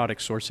 Elite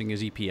Product Sourcing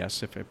is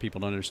EPS, if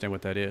people don't understand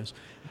what that is.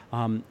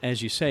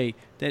 As you say,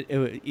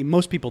 that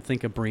most people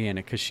think of Brianna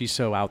because she's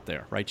so out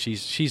there, right?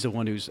 She's the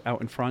one who's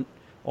out in front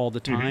all the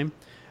time.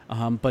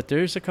 But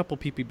there's a couple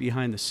people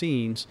behind the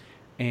scenes,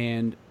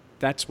 and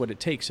that's what it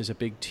takes is a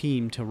big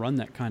team to run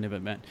that kind of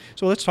event.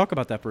 So let's talk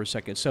about that for a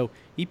second. So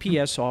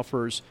EPS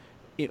offers,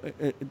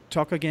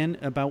 talk again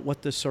about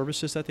what the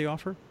services that they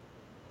offer.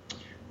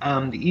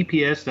 The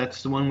EPS,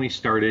 that's the one we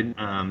started.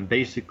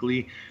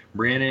 Basically,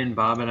 Brianna and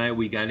Bob and I,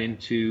 we got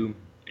into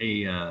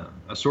a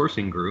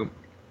sourcing group,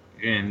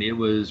 and it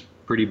was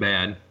pretty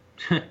bad.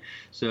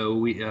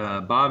 So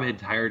Bob had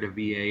hired a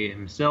VA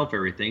himself,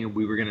 everything, and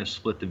we were going to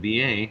split the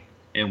VA,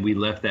 and we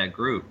left that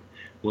group.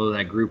 Well,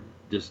 that group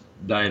just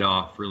died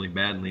off really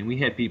badly, and we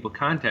had people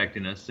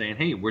contacting us saying,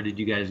 hey, where did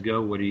you guys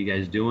go? What are you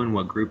guys doing?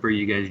 What group are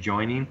you guys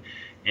joining?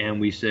 And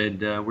we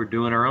said, we're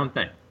doing our own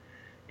thing.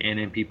 And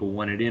then people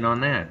wanted in on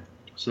that.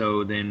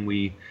 So then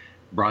we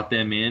brought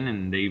them in,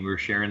 and they were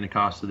sharing the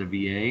cost of the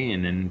VA,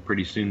 and then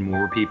pretty soon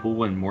more people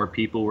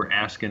were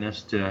asking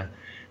us to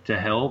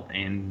help,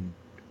 and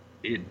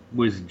it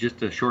was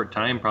just a short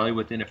time, probably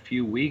within a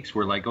few weeks,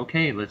 we're like,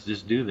 okay, let's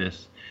just do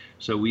this.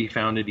 So we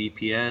founded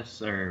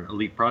EPS, or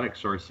Elite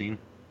Product Sourcing.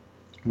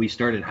 We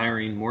started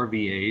hiring more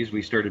VAs.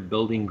 We started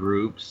building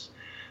groups.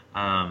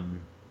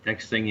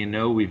 Next thing you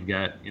know, we've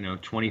got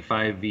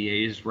 25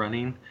 VAs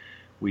running.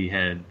 We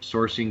had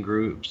sourcing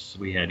groups.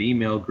 We had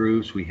email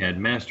groups. We had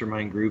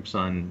mastermind groups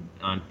on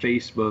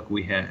Facebook.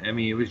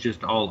 It was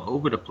just all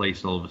over the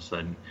place all of a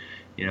sudden.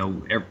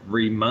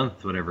 Every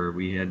month, whatever,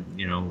 we had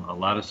a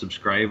lot of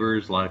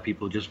subscribers. A lot of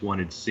people just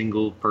wanted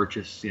single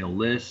purchase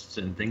lists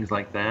and things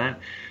like that.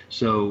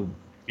 So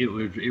it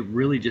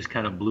really just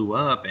kind of blew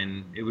up,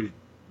 and it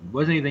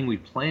wasn't anything we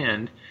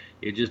planned.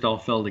 It just all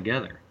fell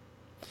together.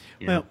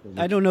 Well,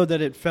 I don't know that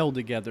it fell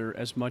together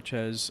as much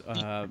as,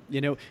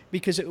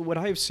 because what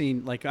I've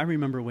seen, like I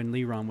remember when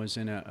Leron was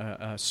in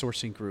a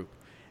sourcing group,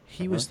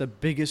 he was the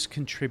biggest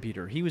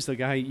contributor. He was the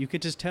guy, you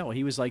could just tell,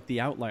 he was like the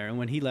outlier. And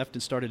when he left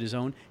and started his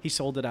own, he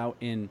sold it out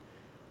in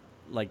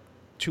like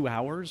 2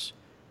 hours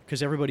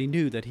because everybody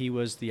knew that he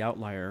was the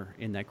outlier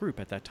in that group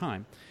at that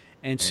time.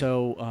 And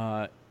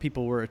so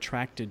people were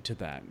attracted to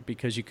that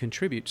because you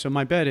contribute. So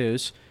my bet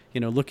is,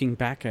 looking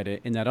back at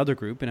it in that other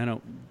group, and I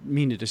don't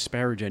mean to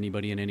disparage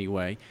anybody in any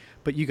way,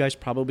 but you guys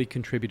probably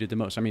contributed the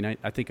most. I mean,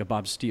 I think of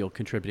Bob Steele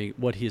contributing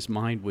what his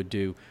mind would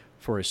do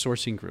for a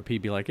sourcing group.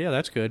 He'd be like, yeah,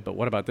 that's good, but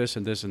what about this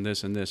and this and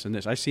this and this and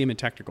this? I see him in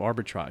tactical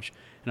arbitrage,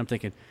 and I'm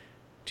thinking,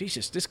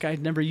 Jesus, this guy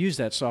had never used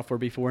that software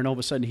before, and all of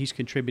a sudden he's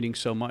contributing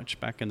so much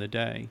back in the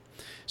day.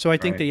 So I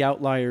think the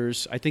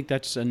outliers, I think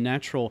that's a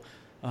natural.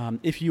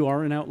 If you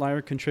are an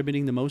outlier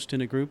contributing the most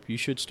in a group, you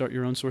should start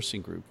your own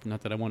sourcing group.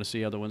 Not that I want to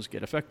see other ones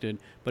get affected,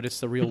 but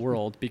it's the real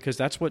world because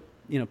that's what,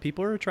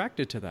 people are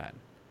attracted to that.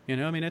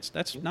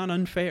 That's not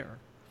unfair.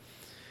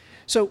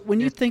 So when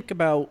you think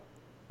about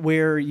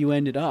where you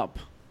ended up,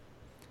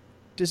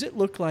 does it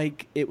look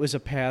like it was a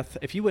path?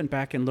 If you went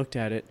back and looked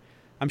at it,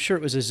 I'm sure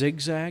it was a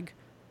zigzag,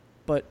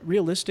 but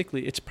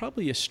realistically, it's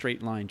probably a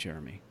straight line,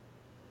 Jeremy.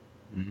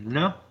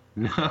 No.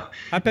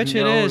 I bet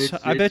you it is.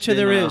 I bet you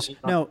there is.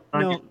 No.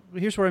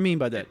 Here's what I mean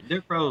by that.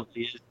 There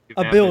probably is.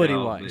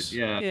 Ability-wise.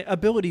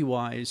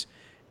 Ability-wise,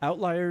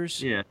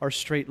 outliers are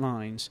straight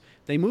lines.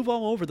 They move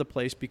all over the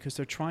place because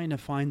they're trying to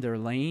find their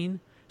lane,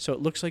 so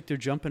it looks like they're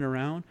jumping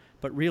around.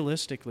 But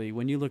realistically,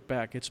 when you look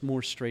back, it's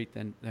more straight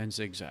than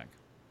zigzag.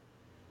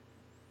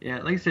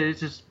 Yeah, like I said,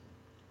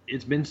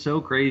 it's been so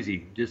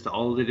crazy. Just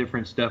all the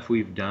different stuff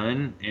we've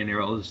done and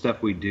all the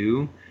stuff we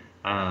do.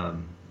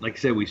 Like I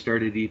said, we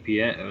started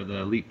EPS, the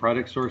Elite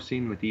Product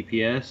Sourcing with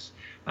EPS.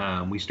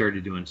 We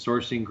started doing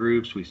sourcing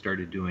groups. We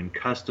started doing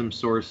custom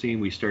sourcing.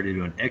 We started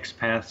doing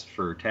XPaths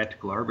for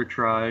tactical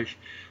arbitrage.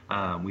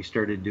 We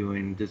started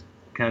doing just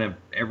kind of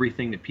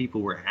everything that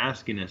people were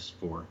asking us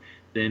for.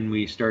 Then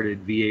we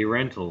started VA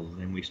rentals,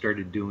 and we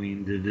started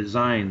doing the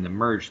design, the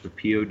merch, the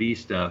POD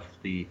stuff,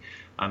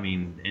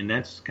 and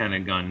that's kind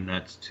of gone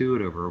nuts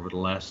too. Over the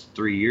last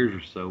 3 years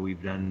or so,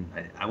 we've done,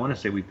 I want to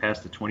say we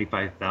passed the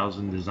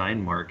 25,000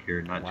 design mark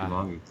here not too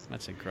long ago.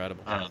 That's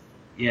incredible.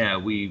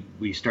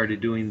 We started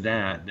doing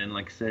that. Then,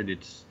 like I said,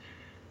 it's,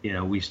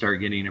 we start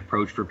getting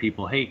approached for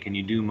people, hey, can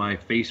you do my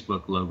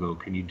Facebook logo?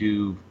 Can you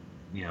do,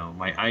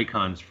 my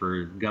icons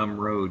for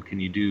Gumroad? Can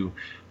you do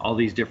all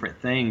these different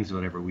things,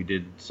 whatever? We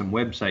did some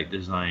website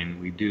design.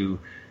 We do,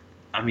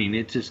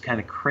 it's just kind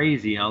of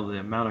crazy all the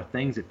amount of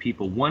things that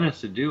people want us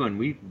to do, and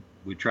we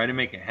try to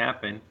make it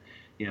happen.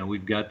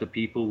 We've got the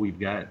people, we've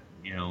got,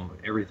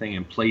 everything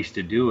in place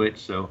to do it,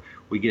 so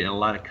we get a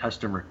lot of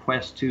custom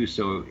requests too,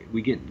 so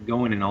we get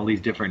going in all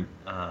these different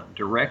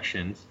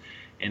directions.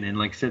 And then,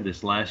 like I said,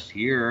 this last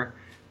year,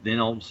 then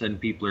all of a sudden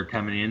people are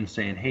coming in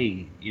saying,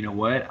 hey, you know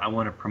what, I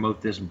want to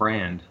promote this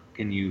brand,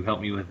 can you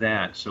help me with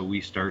that? So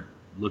we start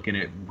looking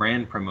at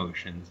brand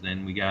promotions.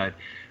 Then we got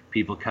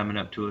people coming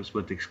up to us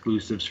with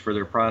exclusives for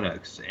their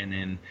products. And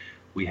then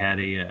we had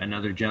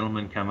another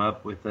gentleman come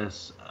up with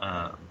us.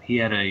 He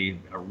had a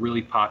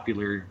really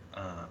popular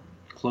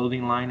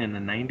clothing line in the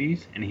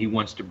 90s, and he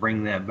wants to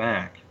bring that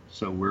back.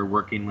 So we're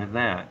working with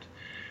that.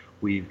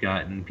 We've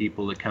gotten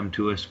people that come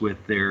to us with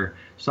their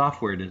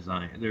software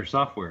design, their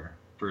software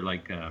for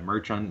like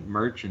merch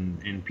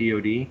and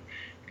POD,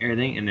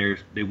 everything, and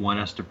they want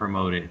us to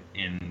promote it.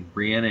 And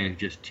Brianna is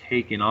just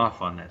taking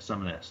off on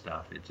some of that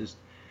stuff. It's just,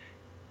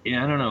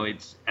 yeah, I don't know.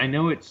 I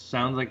know it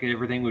sounds like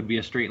everything would be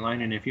a straight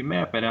line, and if you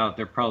map it out,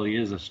 there probably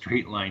is a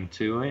straight line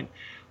to it.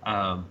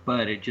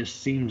 But it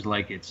just seems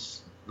like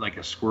it's like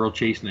a squirrel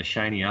chasing a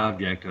shiny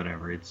object,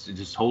 whatever. It's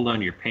just hold on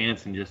to your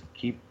pants and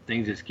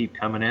things just keep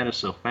coming at us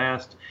so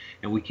fast,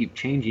 and we keep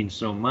changing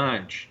so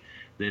much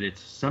that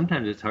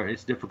sometimes it's hard.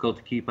 It's difficult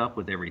to keep up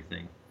with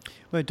everything.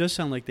 Well, it does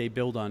sound like they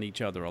build on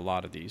each other, a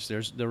lot of these.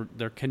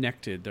 They're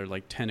connected. They're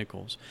like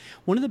tentacles.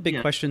 One of the big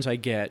questions I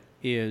get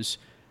is,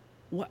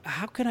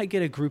 how can I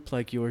get a group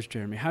like yours,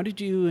 Jeremy? How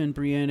did you and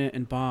Brianna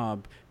and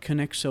Bob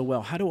connect so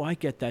well? How do I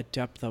get that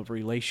depth of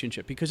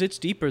relationship? Because it's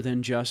deeper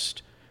than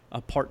just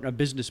a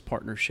business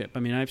partnership. I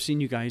mean, I've seen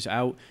you guys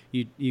out.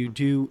 You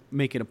do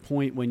make it a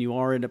point when you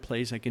are in a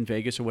place like in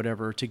Vegas or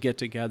whatever to get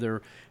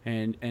together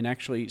and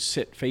actually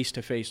sit face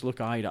to face, look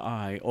eye to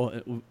eye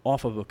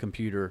off of a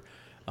computer.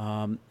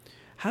 How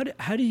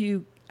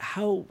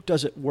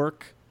does it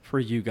work for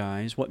you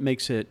guys? What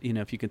makes it,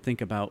 if you can think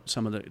about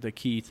some of the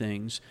key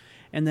things,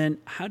 and then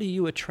how do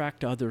you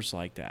attract others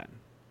like that?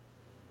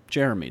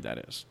 Jeremy, that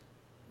is.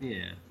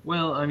 Yeah.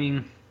 Well, I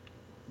mean,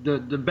 the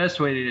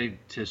best way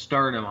to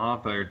start them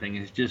off everything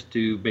is just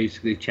to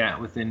basically chat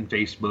within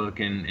Facebook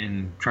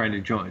and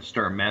trying to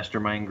start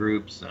mastermind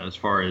groups as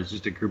far as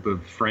just a group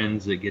of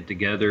friends that get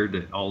together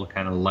that all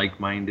kind of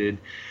like-minded.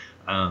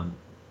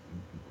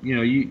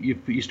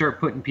 You start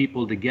putting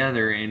people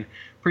together, and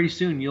pretty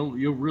soon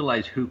you'll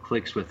realize who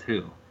clicks with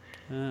who.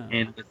 Oh.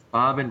 And with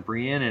Bob and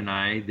Brianna and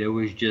I, there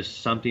was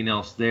just something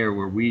else there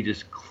where we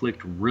just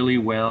clicked really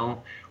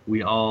well.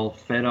 We all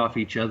fed off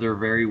each other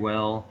very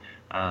well.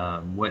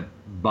 What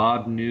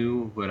Bob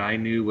knew, what I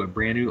knew, what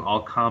Brianna knew,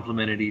 all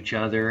complemented each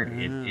other. Oh.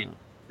 It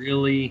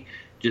really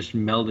just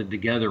melded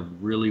together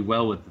really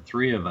well with the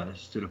three of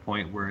us to the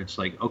point where it's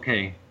like,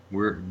 okay,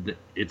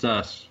 it's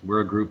us.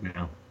 We're a group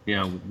now.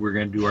 We're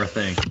going to do our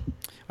thing.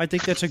 I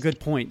think that's a good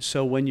point.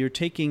 So when you're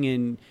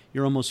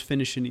you're almost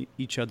finishing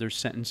each other's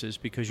sentences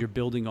because you're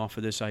building off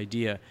of this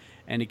idea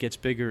and it gets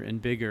bigger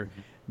and bigger.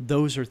 Mm-hmm.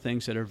 Those are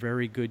things that are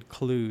very good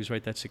clues,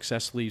 right? That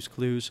success leaves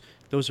clues.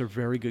 Those are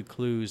very good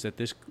clues that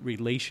this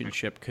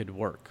relationship could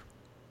work.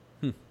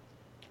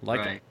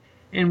 Right. It.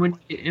 And when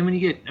you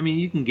get,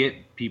 you can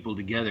get people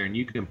together and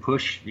you can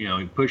push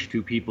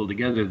two people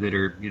together that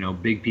are,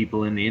 big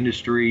people in the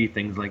industry,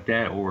 things like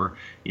that, or,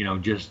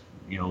 just,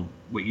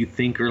 what you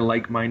think are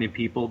like-minded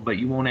people, but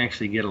you won't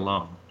actually get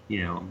along,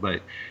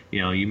 but,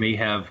 you may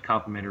have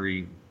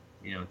complementary,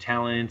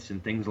 talents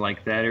and things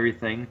like that,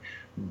 everything.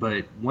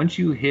 But once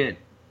you hit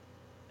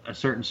a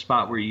certain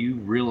spot where you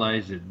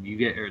realize that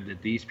that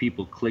these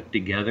people click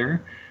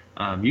together,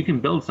 you can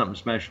build something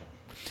special.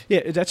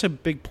 Yeah, that's a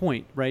big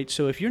point, right?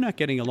 So if you're not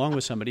getting along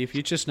with somebody, if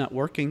you're just not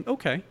working,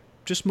 okay,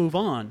 just move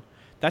on.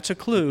 That's a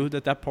clue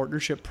that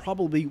partnership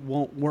probably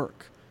won't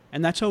work.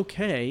 And that's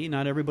okay.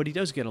 Not everybody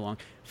does get along.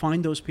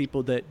 Find those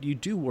people that you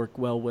do work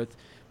well with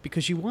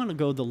because you want to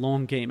go the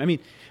long game. I mean,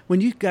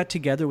 when you got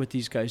together with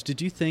these guys,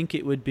 did you think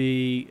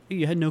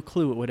you had no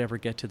clue it would ever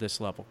get to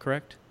this level,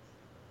 correct?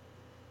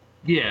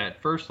 Yeah,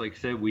 at first, like I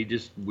said, we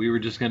were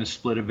just going to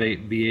split a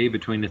BA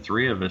between the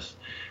three of us.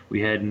 We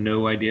had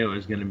no idea it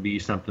was going to be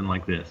something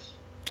like this.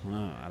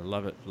 Oh, I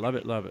love it, love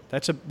it, love it.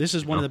 This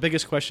is one of the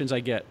biggest questions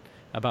I get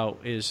about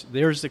is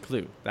there's the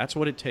clue. That's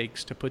what it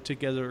takes to put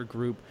together a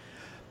group.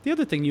 The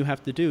other thing you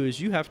have to do is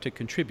you have to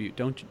contribute,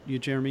 don't you,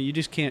 Jeremy? You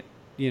just can't,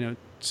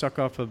 suck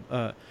off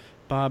of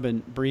Bob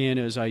and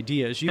Brianna's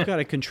ideas. You've got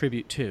to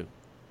contribute too.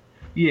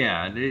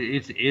 Yeah,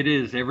 it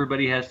is.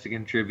 Everybody has to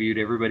contribute.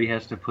 Everybody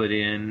has to put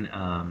in.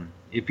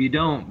 If you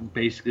don't,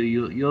 basically,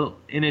 you'll.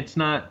 And it's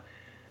not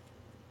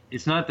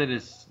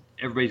that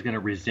everybody's going to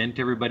resent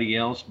everybody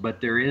else,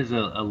 but there is a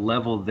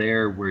level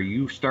there where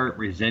you start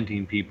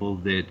resenting people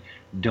that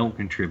don't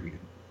contribute.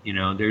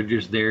 They're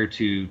just there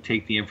to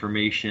take the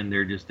information.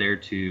 They're just there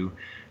to,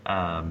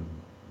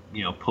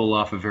 pull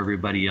off of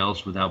everybody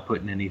else without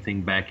putting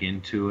anything back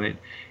into it.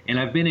 And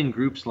I've been in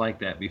groups like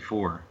that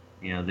before.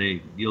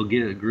 You'll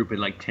get a group of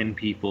like 10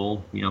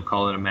 people,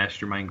 call it a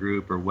mastermind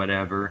group or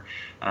whatever.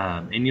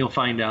 And you'll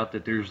find out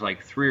that there's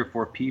like 3 or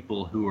 4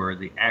 people who are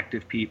the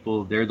active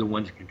people. They're the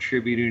ones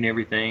contributing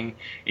everything.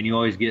 And you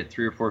always get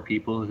 3 or 4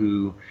 people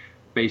who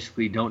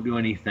basically don't do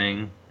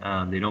anything.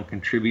 They don't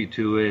contribute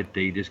to it.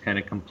 They just kind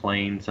of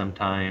complain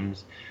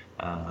sometimes,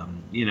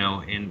 and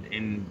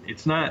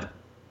it's not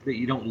that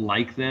you don't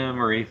like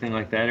them or anything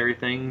like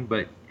that,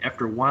 but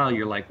after a while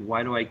you're like,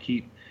 why do I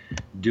keep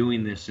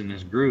doing this in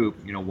this group?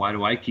 Why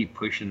do I keep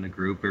pushing the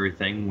group,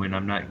 everything, when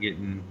I'm not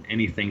getting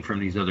anything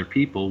from these other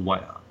people?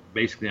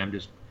 Basically I'm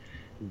just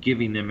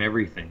giving them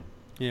everything.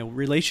 Yeah,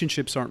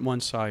 relationships aren't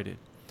one-sided.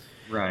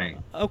 Right.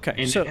 Okay.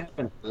 And it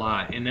happens a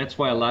lot, and that's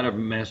why a lot of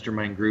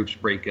mastermind groups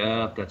break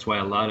up. That's why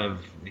a lot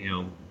of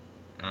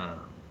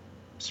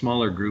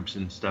smaller groups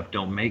and stuff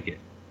don't make it.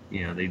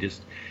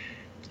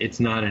 It's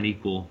not an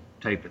equal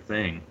type of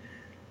thing.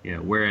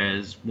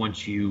 Whereas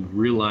once you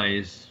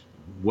realize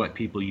what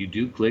people you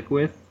do click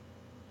with,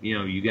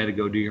 you got to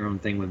go do your own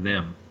thing with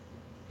them.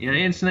 And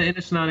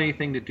it's not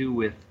anything to do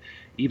with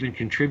even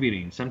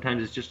contributing.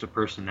 Sometimes it's just a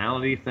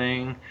personality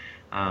thing.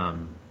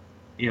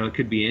 It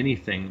could be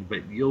anything,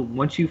 but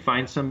once you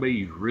find somebody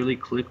you really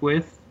click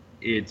with,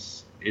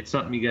 it's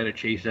something you got to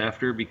chase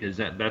after, because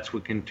that's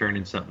what can turn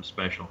into something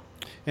special.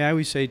 Yeah, I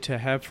always say to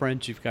have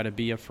friends, you've got to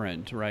be a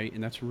friend, right?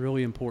 And that's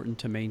really important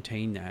to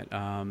maintain that.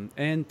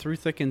 And through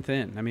thick and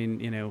thin. I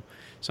mean,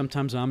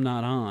 sometimes I'm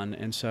not on,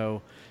 and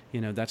so,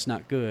 that's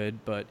not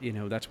good, but,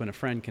 that's when a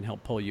friend can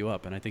help pull you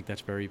up, and I think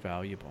that's very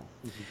valuable.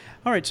 Mm-hmm.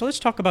 All right, so let's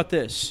talk about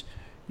this.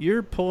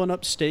 You're pulling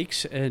up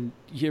stakes, and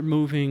you're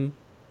moving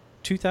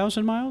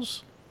 2,000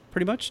 miles,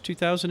 pretty much,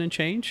 2,000 and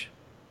change?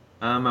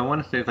 I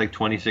want to say it's like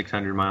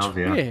 2,600 miles,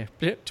 yeah.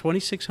 Yeah,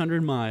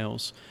 2,600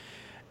 miles.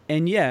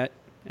 And yet,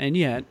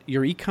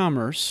 your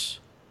e-commerce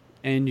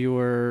and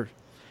your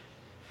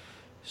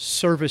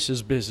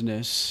services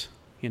business,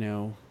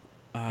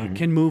 Mm-hmm.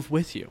 can move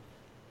with you.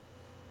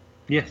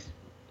 Yes.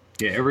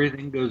 Yeah,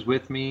 everything goes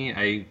with me.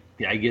 I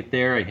get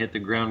there, I hit the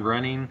ground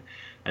running.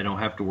 I don't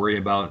have to worry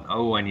about,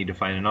 I need to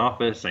find an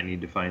office, I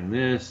need to find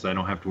this. I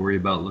don't have to worry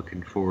about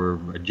looking for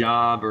a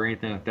job or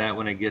anything like that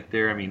when I get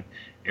there. I mean,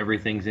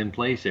 everything's in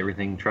place,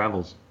 everything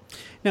travels.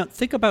 Now,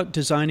 think about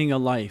designing a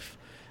life.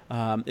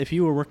 If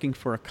you were working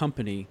for a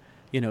company,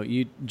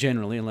 you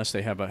generally, unless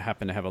they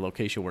happen to have a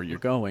location where you're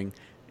going,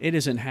 it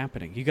isn't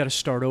happening. You got to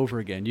start over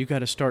again. You got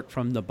to start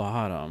from the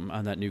bottom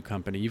on that new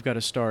company. You've got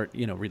to start,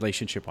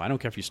 relationship. I don't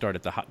care if you start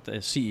at the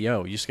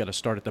CEO. You just got to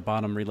start at the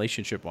bottom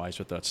relationship-wise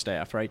with that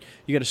staff, right?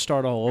 You got to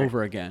start all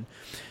over again.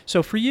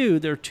 So for you,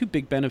 there are two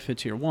big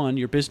benefits here. One,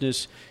 your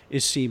business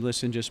is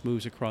seamless and just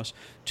moves across.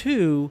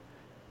 Two,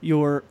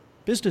 your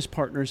business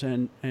partners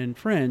and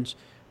friends,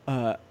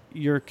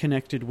 you're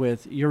connected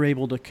with. You're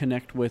able to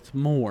connect with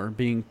more,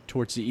 being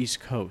towards the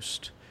East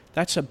Coast.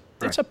 That's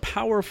a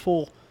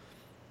powerful.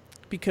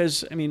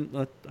 Because,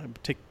 I'll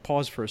take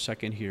pause for a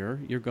second here.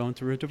 You're going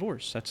through a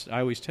divorce. I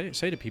always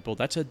say to people,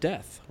 that's a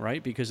death,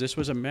 right? Because this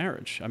was a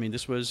marriage.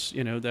 This was,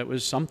 that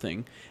was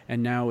something,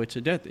 and now it's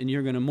a death. And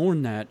you're going to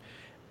mourn that,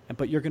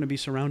 but you're going to be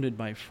surrounded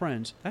by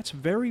friends. That's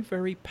very,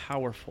 very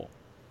powerful.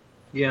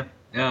 Yeah.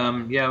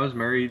 I was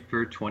married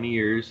for 20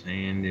 years,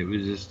 and it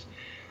was just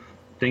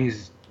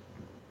things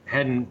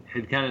had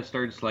kind of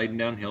started sliding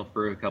downhill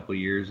for a couple of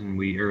years,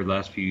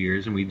 last few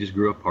years, and we just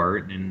grew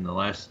apart, and the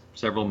last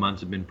several months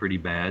have been pretty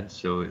bad.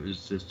 So it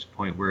was just a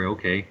point where,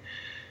 okay,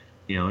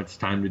 it's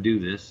time to do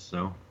this.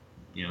 So,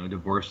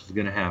 divorce is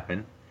going to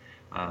happen.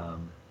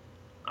 I'm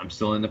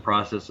still in the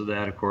process of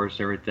that, of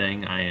course,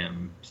 everything. I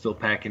am still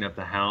packing up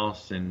the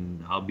house,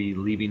 and I'll be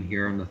leaving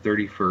here on the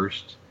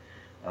 31st.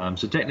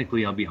 So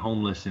technically I'll be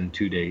homeless in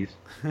 2 days.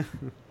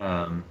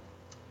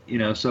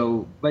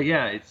 But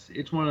yeah,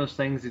 it's one of those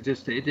things. It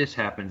just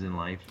happens in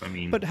life.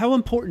 But how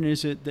important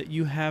is it that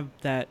you have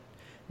that,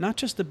 not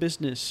just the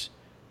business,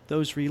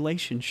 those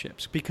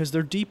relationships, because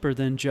they're deeper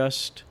than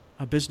just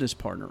a business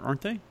partner,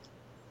 aren't they?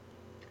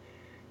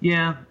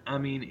 Yeah,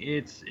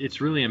 it's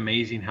really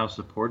amazing how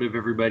supportive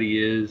everybody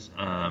is.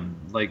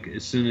 Like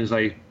as soon as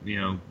I,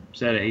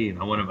 said, hey,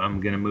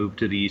 I'm gonna move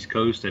to the East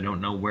Coast. I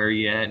don't know where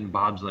yet, and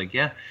Bob's like,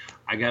 yeah,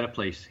 I got a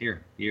place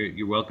here.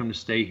 You're welcome to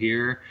stay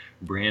here.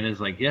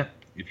 Brandon's like, yeah.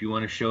 If you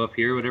want to show up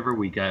here, whatever,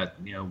 we got,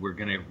 we're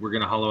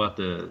gonna hollow out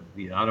the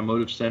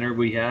automotive center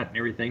we had and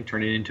everything,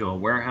 turn it into a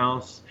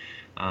warehouse.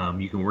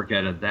 You can work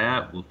out of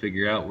that. We'll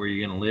figure out where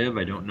you're gonna live.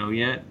 I don't know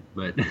yet,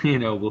 but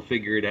we'll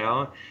figure it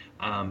out.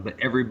 But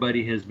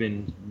everybody has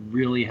been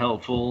really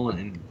helpful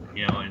and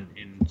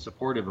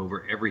supportive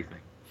over everything.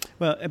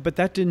 Well, but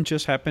that didn't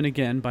just happen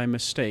again by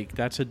mistake.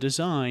 That's a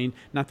design.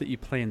 Not that you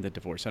planned the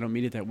divorce. I don't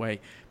mean it that way,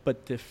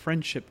 but the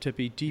friendship to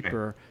be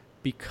deeper. Okay.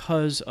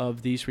 Because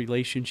of these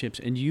relationships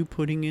and you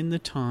putting in the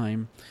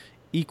time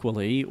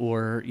equally,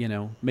 or,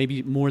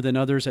 maybe more than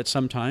others at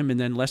some time and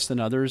then less than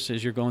others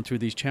as you're going through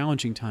these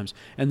challenging times,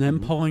 and then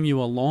pulling you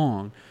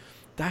along.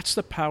 That's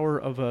the power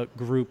of a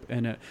group.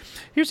 And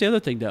here's the other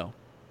thing, though.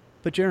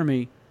 But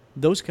Jeremy,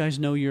 those guys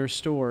know your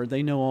store.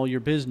 They know all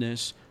your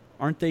business.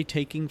 Aren't they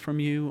taking from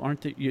you?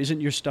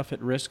 Isn't your stuff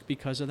at risk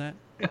because of that?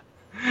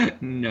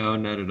 No,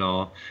 not at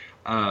all.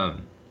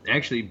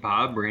 Actually,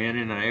 Bob,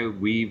 Brandon, and I,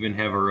 we even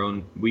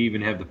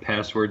have the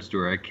passwords to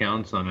our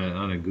accounts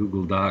on a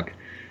Google Doc.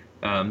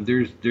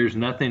 There's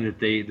nothing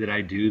that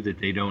I do that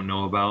they don't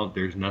know about.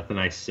 There's nothing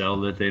I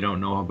sell that they don't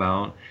know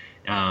about.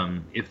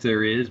 If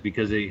there is,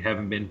 because they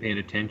haven't been paying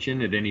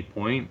attention at any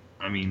point,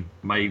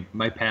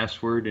 my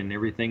password and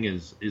everything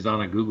is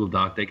on a Google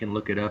Doc. They can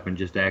look it up and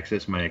just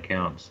access my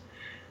accounts.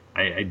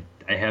 I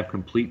have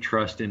complete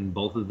trust in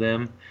both of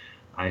them.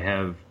 I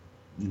have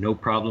no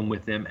problem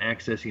with them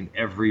accessing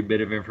every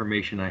bit of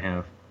information I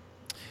have.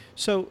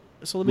 So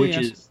let me which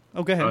ask. is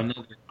Oh, go ahead.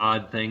 another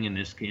odd thing in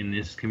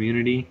this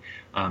community.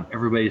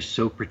 Everybody is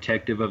so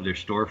protective of their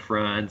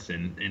storefronts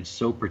and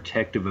so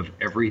protective of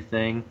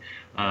everything.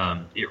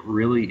 It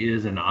really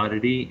is an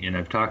oddity, and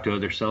I've talked to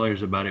other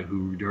sellers about it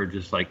who are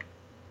just like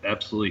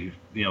absolutely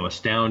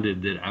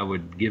astounded that I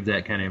would give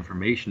that kind of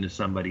information to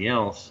somebody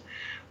else.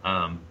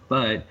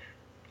 But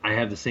I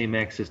have the same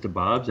access to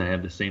Bob's. I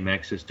have the same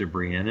access to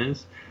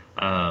Brianna's.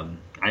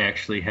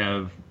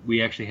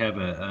 We actually have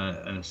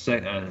a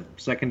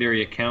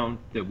secondary account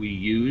that we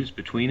use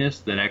between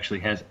us that actually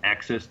has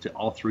access to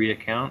all three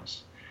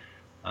accounts.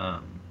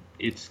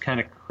 It's kind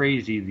of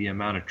crazy the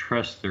amount of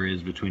trust there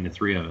is between the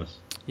three of us.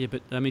 Yeah,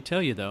 but let me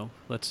tell you though.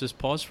 Let's just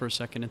pause for a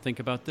second and think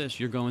about this.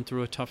 You're going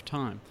through a tough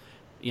time,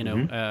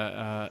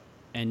 and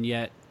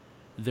yet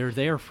they're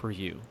there for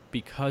you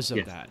because of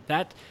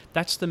Yes.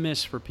 That's the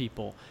miss for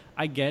people.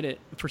 I get it.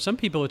 For some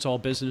people, it's all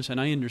business, and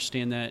I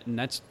understand that, and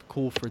that's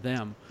cool for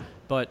them.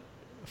 But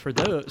for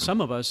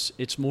some of us,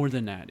 it's more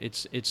than that.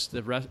 It's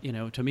the rest.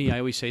 To me, I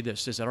always say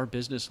this: is that our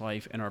business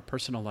life and our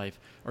personal life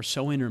are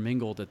so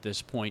intermingled at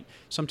this point.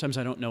 Sometimes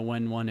I don't know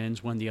when one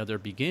ends, when the other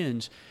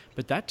begins.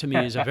 But that to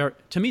me is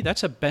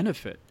that's a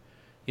benefit.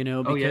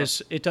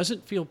 Because it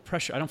doesn't feel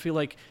pressure. I don't feel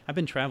like I've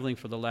been traveling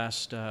for the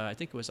last, I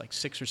think it was like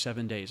 6 or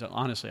 7 days.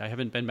 Honestly, I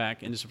haven't been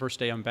back, and this is the first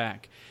day I'm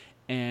back.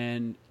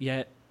 And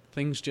yet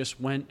things just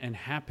went and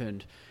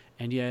happened.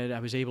 And yet I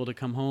was able to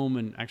come home,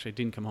 and actually I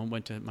didn't come home,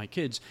 went to my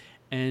kids.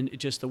 And it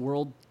just the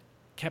world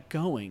kept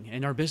going,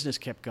 and our business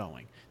kept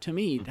going. To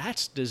me,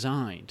 that's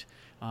designed.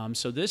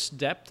 So this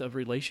depth of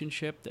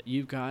relationship that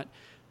you've got,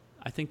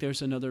 I think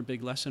there's another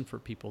big lesson for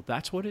people.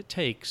 That's what it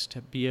takes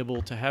to be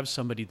able to have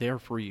somebody there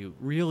for you,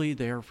 really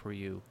there for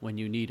you when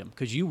you need them,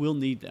 because you will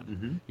need them.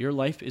 Mm-hmm. Your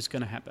life is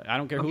going to happen. I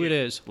don't care who it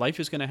is. Life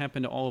is going to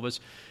happen to all of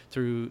us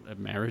through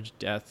marriage,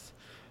 death,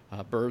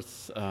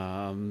 birth,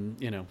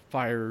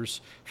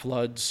 fires,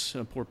 floods,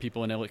 poor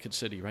people in Ellicott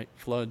City, right?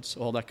 Floods,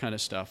 all that kind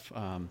of stuff.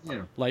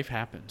 Life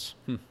happens.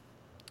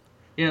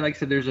 Yeah, like I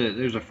said,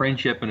 there's a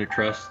friendship and a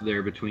trust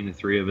there between the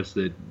three of us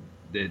that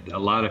a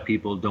lot of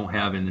people don't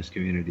have in this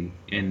community,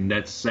 and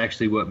that's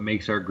actually what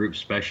makes our group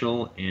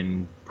special,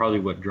 and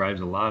probably what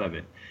drives a lot of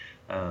it.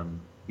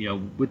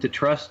 With the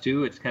trust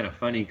too, it's kind of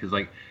funny because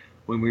like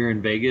when we were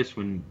in Vegas,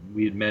 when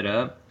we had met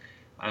up,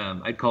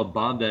 I called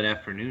Bob that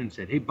afternoon and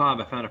said, "Hey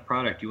Bob, I found a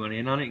product. You want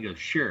in on it?" He goes,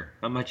 "Sure.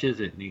 How much is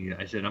it?" And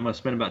I said, "I'm gonna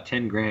spend about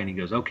 $10,000." He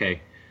goes, "Okay."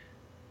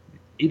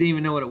 He didn't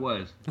even know what it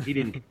was. He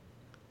didn't.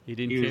 He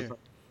didn't care. Was like,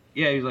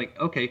 he was like,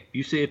 "Okay,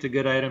 you say it's a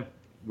good item,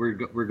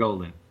 we're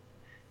golden."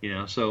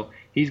 So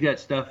he's got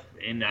stuff,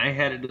 and I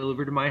had it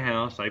delivered to my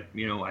house. I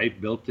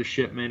built the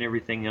shipment,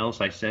 everything else.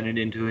 I sent it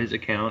into his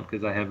account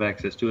because I have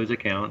access to his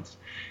accounts,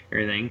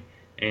 everything.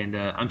 And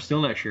I'm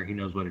still not sure he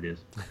knows what it is.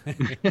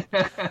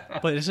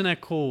 But isn't that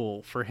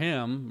cool for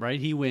him, right?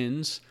 He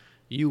wins,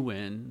 you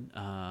win.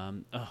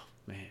 Oh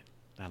man,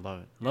 I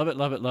love it, love it,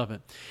 love it, love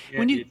it.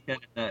 Yeah, it's kind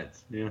of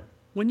nuts. Yeah.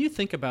 When you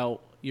think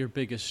about your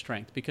biggest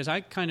strength, because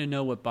I kind of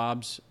know what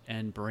Bob's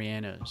and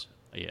Brianna's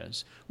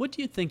is. What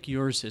do you think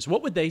yours is?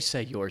 What would they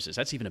say yours is?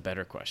 That's even a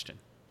better question.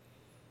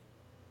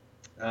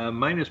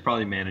 Mine is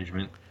probably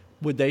management.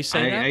 Would they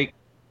say that?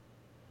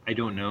 I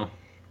don't know, to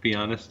be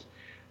honest.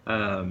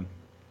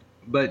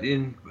 But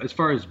as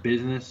far as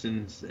business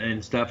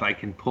and stuff, I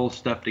can pull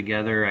stuff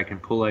together. I can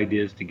pull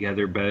ideas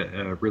together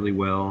really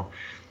well.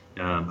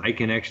 I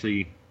can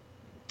actually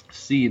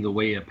see the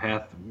way a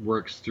path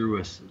works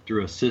through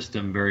a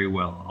system very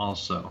well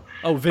also.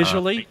 Oh,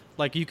 visually?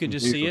 Like you can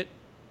just see it?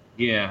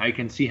 Yeah, I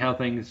can see how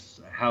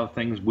things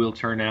will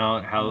turn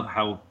out,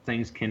 how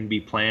things can be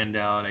planned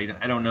out.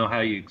 I don't know how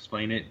you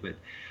explain it, but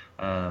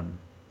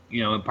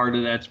and part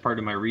of that's part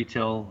of my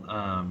retail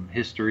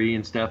history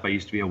and stuff. I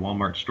used to be a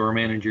Walmart store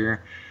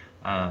manager.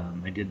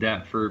 I did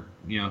that for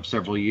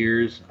several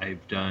years.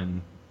 I've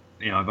done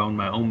I've owned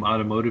my own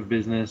automotive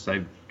business.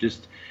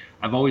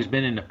 I've always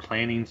been in the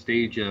planning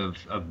stage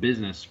of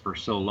business for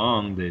so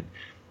long that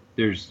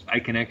I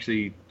can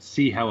actually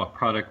see how a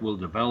product will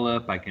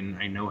develop. I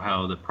know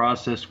how the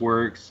process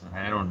works.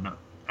 I don't know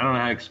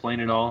how to explain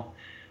it all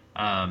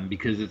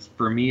because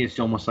for me it's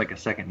almost like a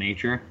second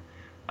nature.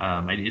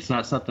 It's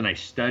not something I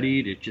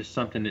studied. It's just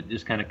something that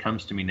just kind of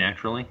comes to me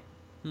naturally.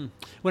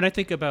 When I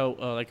think about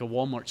like a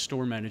Walmart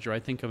store manager, I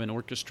think of an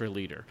orchestra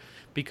leader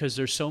because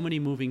there's so many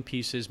moving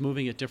pieces,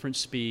 moving at different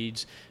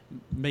speeds,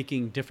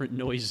 making different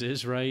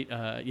noises, right?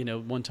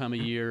 One time a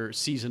year,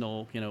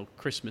 seasonal,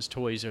 Christmas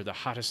toys are the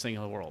hottest thing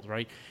in the world,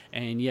 right?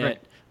 And yet Right.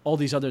 all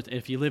these other,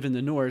 if you live in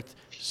the north,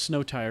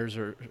 snow tires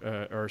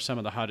are some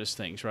of the hottest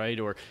things, right?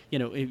 Or,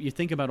 if you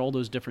think about all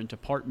those different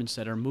departments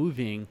that are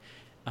moving,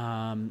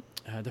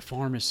 the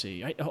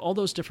pharmacy, all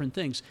those different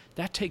things,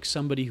 that takes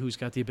somebody who's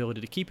got the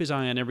ability to keep his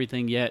eye on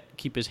everything, yet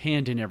keep his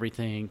hand in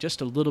everything,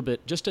 just a little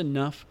bit, just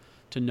enough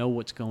to know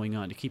what's going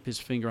on, to keep his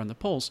finger on the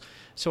pulse.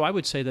 So I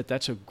would say that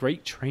that's a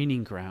great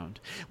training ground.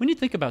 When you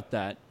think about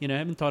that, I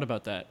haven't thought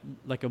about that,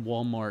 like a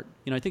Walmart.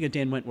 I think of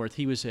Dan Wentworth.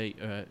 He was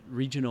a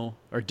regional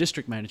or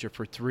district manager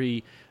for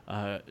 3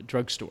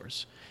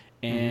 drugstores.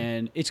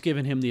 and it's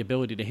given him the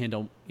ability to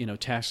handle,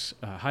 tasks,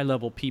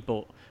 high-level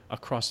people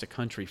across the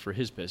country for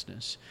his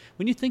business.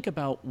 When you think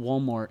about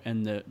Walmart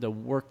and the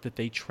work that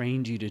they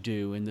trained you to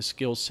do and the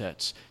skill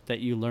sets that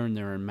you learned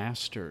there and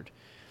mastered,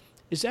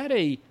 is that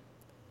a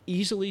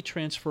easily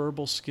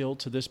transferable skill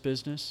to this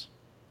business?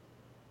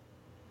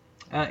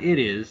 It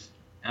is,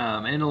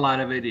 and a lot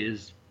of it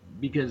is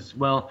because,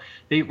 well,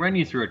 they run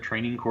you through a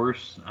training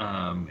course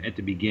at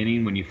the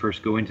beginning when you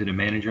first go into the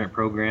management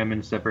program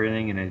and stuff,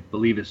 everything, and I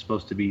believe it's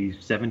supposed to be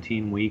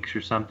 17 weeks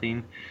or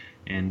something,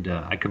 and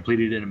I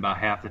completed it in about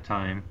half the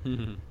time.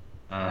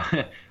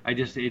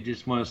 It's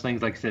just one of those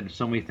things, like I said,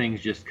 so many things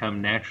just come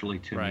naturally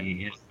to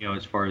me,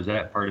 as far as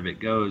that part of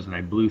it goes, and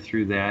I blew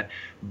through that.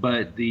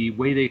 But the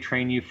way they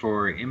train you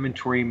for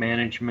inventory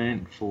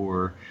management,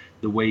 for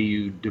the way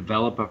you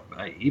develop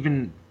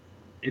even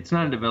it's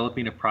not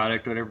developing a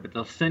product or whatever, but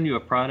they'll send you a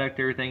product,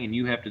 everything, and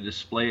you have to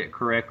display it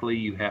correctly.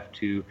 You have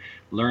to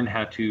learn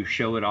how to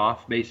show it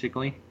off,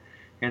 basically,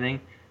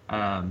 everything.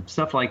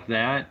 Stuff like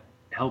that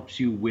helps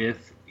you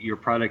with your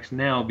products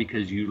now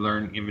because you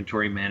learn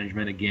inventory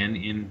management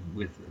again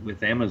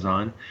with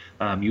Amazon.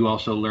 You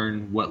also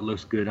learn what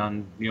looks good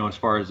on, as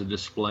far as a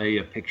display,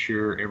 a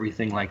picture,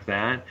 everything like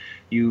that.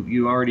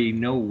 You already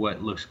know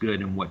what looks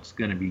good and what's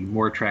going to be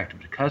more attractive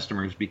to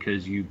customers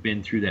because you've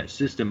been through that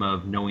system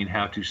of knowing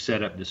how to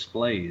set up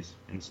displays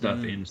and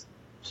stuff in,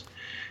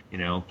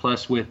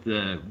 plus with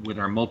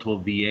our multiple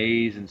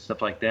VAs and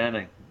stuff like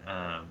that.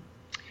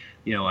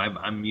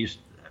 I'm used.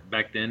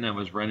 Back then, I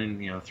was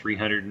running,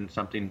 300 and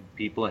something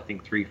people, I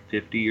think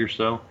 350 or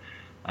so,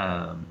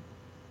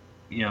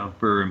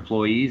 for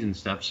employees and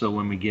stuff. So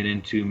when we get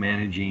into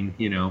managing,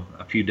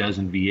 a few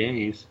dozen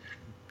VAs,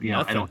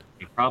 I don't have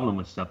any problem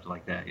with stuff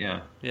like that. Yeah.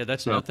 Yeah,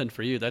 that's nothing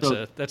for you.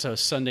 That's a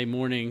Sunday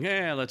morning.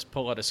 Let's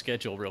pull out a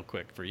schedule real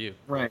quick for you.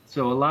 Right.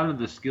 So a lot of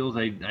the skills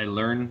I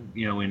learned,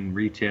 in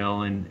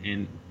retail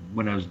and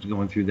when I was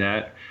going through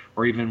that,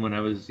 or even when I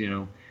was,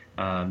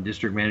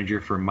 district manager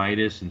for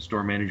Midas and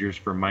store managers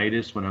for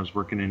Midas when I was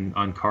working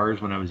on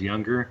cars when I was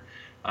younger,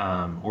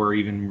 or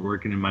even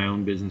working in my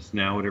own business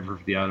now, whatever,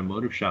 for the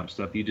automotive shop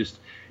stuff.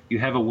 You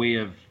have a way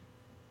of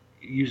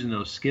using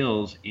those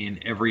skills in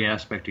every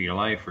aspect of your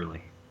life,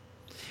 really.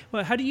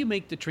 Well, how do you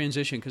make the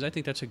transition? Because I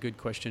think that's a good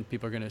question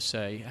people are going to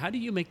say. How do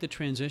you make the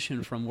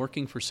transition from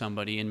working for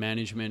somebody in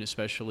management,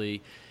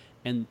 especially,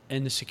 and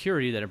the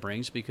security that it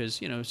brings,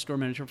 because, store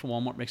manager for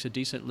Walmart makes a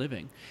decent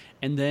living,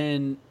 and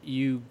then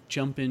you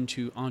jump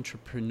into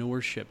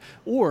entrepreneurship?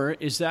 Or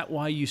is that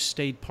why you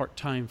stayed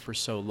part-time for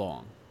so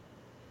long?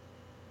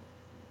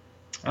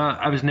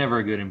 I was never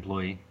a good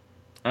employee.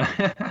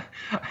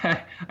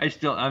 I'm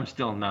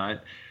still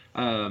not.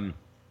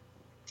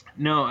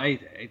 No, I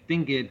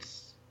think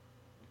it's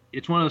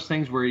one of those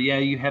things where,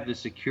 you have the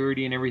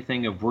security and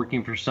everything of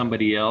working for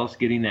somebody else.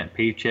 Getting that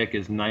paycheck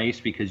is nice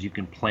because you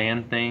can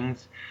plan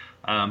things.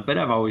 But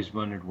I've always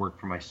wanted to work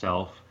for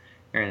myself,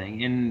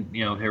 everything. And,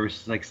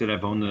 like I said,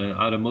 I've owned the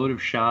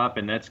automotive shop,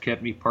 and that's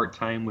kept me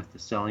part-time with the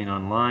selling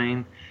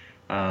online.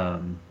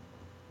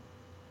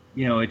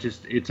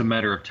 It's a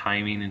matter of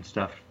timing and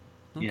stuff,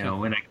 Okay.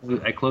 And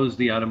I closed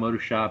the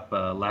automotive shop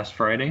last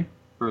Friday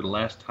for the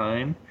last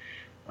time.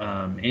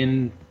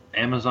 And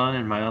Amazon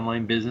and my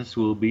online business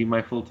will be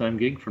my full-time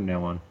gig from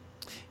now on.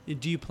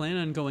 Do you plan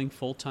on going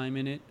full-time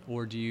in it,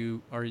 or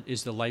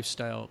is the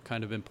lifestyle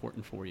kind of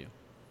important for you?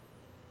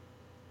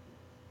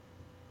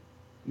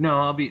 No,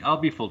 I'll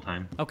be full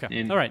time.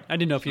 Okay. All right. I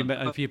didn't know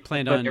if you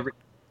planned on.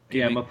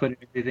 I'm gonna put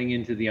everything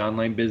into the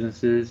online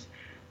businesses.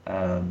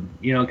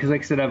 Because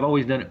like I said, I've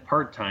always done it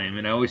part time,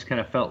 and I always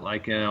kind of felt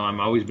like I'm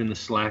always been the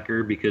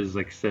slacker because,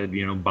 like I said,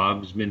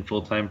 Bob's been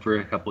full time for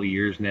a couple of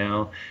years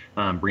now.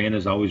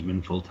 Brianna's always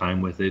been full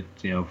time with it,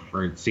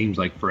 for it seems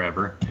like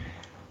forever.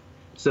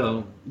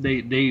 So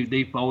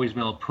they've always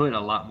been able to put a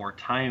lot more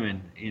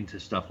time into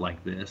stuff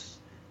like this.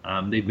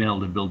 They've been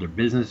able to build their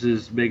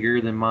businesses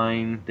bigger than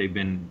mine. They've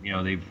been,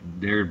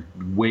 they're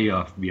way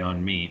off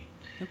beyond me.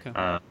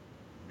 Okay.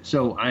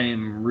 So I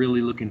am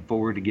really looking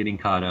forward to getting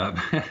caught up.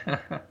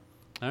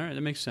 All right,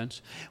 that makes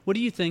sense. What do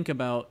you think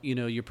about,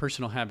 your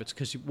personal habits?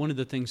 Because one of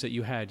the things that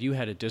you had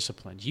a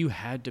discipline. You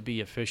had to be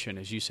efficient,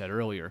 as you said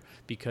earlier,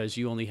 because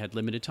you only had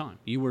limited time.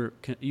 You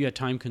had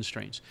time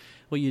constraints.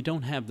 Well, you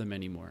don't have them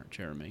anymore,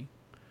 Jeremy.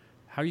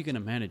 How are you going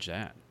to manage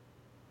that?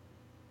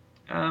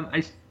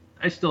 I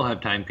still have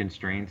time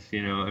constraints.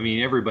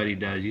 Everybody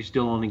does. You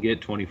still only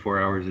get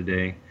 24 hours a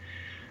day.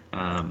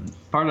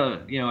 Part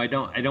of, I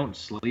don't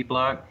sleep a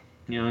lot,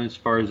 as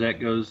far as that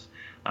goes.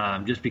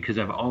 Just because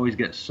I've always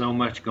got so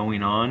much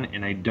going on,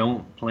 and I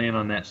don't plan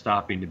on that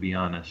stopping, to be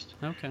honest.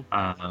 Okay.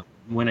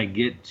 When I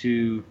get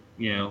to,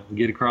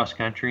 get across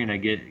country and I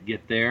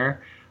get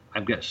there,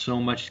 I've got so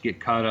much to get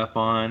caught up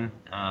on.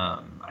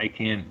 I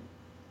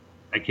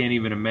can't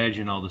even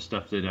imagine all the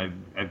stuff that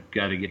I've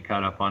got to get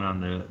caught up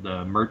on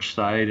the merch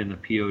side and the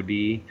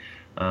POD,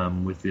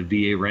 with the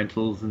VA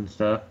rentals and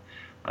stuff.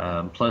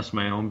 Plus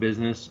my own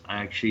business. I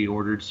actually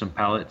ordered some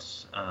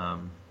pallets,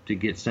 to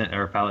get sent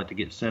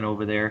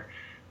over there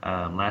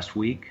last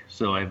week,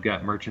 so I've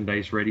got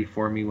merchandise ready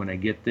for me when I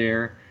get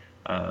there.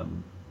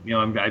 I'm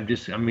going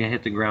to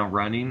hit the ground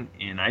running,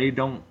 and I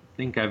don't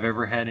think I've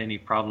ever had any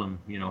problem,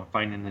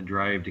 finding the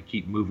drive to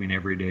keep moving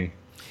every day.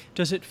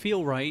 Does it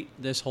feel right,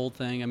 this whole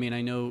thing? I mean,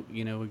 I know,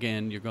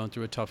 again, you're going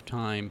through a tough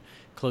time,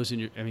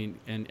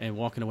 and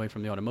walking away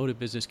from the automotive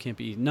business can't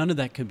be, none of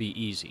that could be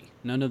easy.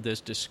 None of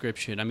this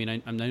description. I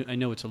mean, I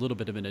know it's a little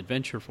bit of an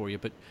adventure for you,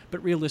 but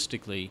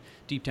realistically,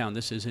 deep down,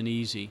 this isn't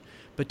easy.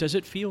 But does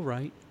it feel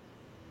right?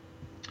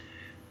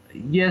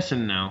 Yes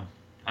and no.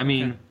 I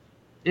mean, Okay.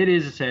 it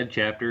is a sad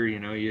chapter.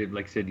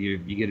 Like I said, you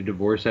get a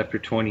divorce after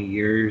 20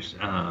 years.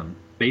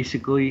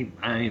 Basically,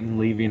 I'm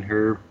leaving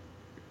her.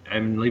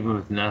 I'm leaving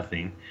with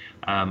nothing.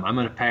 I'm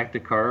going to pack the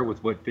car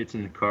with what fits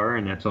in the car,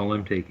 and that's all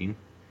I'm taking.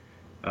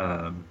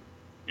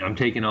 I'm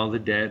taking all the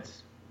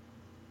debts,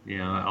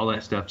 all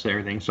that stuff's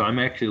everything. So I'm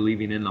actually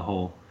leaving in the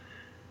hole.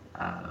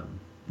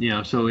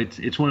 So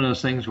it's one of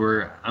those things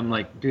where I'm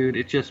like, dude,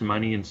 it's just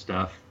money and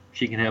stuff.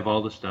 She can have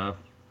all the stuff.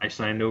 I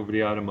signed over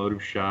the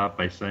automotive shop.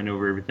 I signed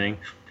over everything.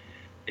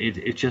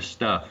 It's just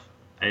stuff.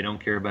 I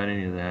don't care about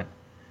any of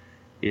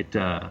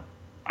that.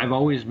 I've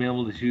always been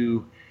able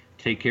to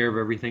take care of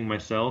everything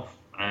myself.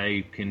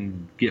 I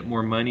can get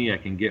more money. I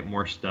can get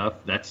more stuff.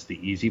 That's the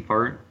easy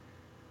part.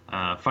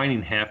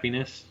 Finding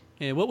happiness.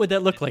 Yeah, what would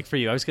that look like for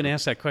you? I was going to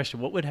ask that question.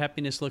 What would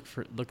happiness look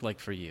like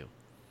for you?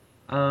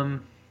 To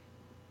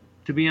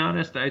be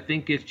honest, I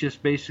think it's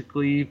just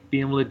basically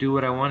being able to do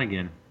what I want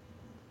again.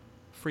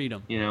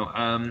 Freedom.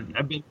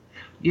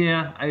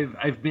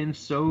 I've been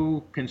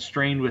so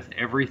constrained with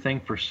everything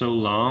for so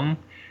long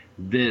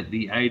that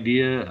the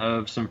idea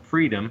of some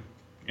freedom,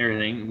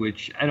 everything,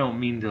 which I don't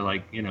mean to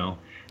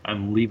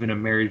I'm leaving a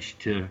marriage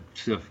to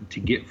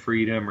get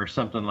freedom or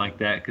something like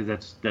that,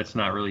 because that's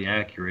not really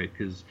accurate.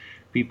 Because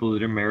people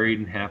that are married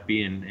and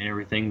happy and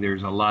everything,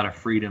 there's a lot of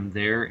freedom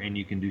there, and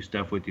you can do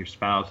stuff with your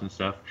spouse and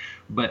stuff.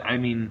 But I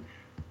mean,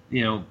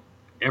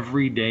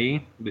 every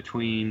day,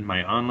 between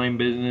my online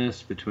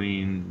business,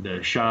 between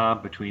the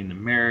shop, between the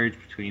marriage,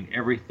 between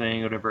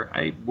everything, whatever,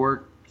 I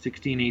work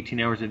 16,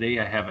 18 hours a day.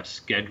 I have a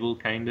schedule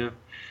kind of,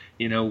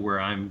 where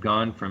I'm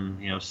gone from,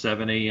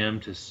 7 a.m.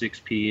 to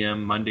 6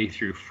 p.m. Monday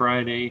through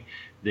Friday.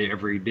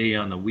 Every day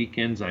on the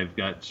weekends, I've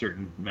got a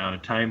certain amount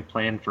of time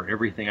planned for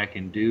everything I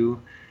can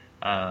do.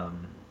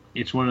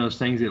 It's one of those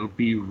things that'll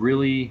be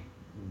really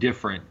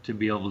different to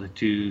be able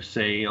to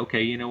say,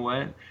 okay, you know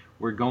what?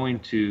 We're going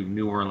to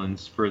New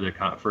Orleans for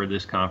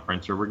this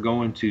conference, or we're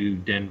going to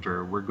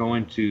Denver, we're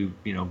going to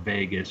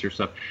Vegas or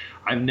stuff.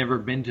 I've never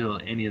been to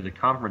any of the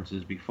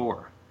conferences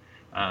before.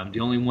 The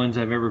only ones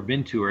I've ever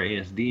been to are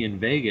ASD in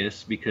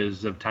Vegas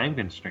because of time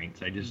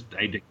constraints. I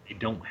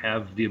don't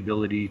have the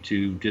ability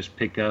to just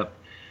pick up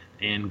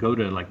and go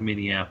to like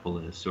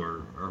Minneapolis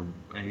or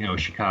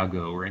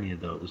Chicago or any of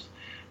those.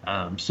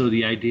 So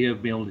the idea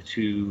of being able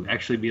to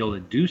actually be able to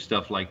do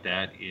stuff like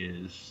that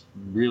is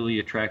really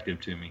attractive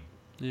to me.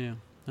 Yeah,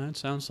 that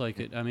sounds like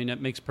it. I mean, that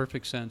makes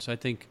perfect sense. I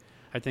think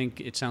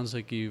it sounds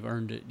like you've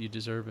earned it. You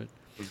deserve it.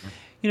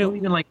 Well,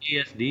 even like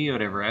ASD or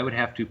whatever, I would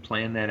have to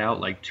plan that out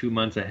like 2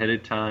 months ahead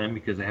of time,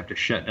 because I have to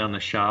shut down the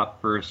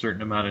shop for a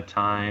certain amount of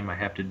time. I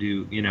have to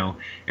do,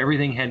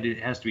 everything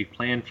has to be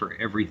planned for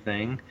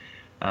everything.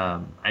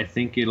 I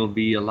think it'll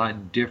be a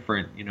lot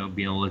different,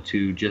 being able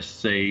to just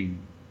say,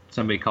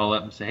 somebody call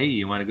up and say, hey,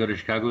 you want to go to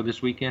Chicago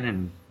this weekend,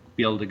 and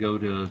be able to go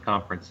to a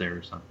conference there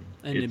or something.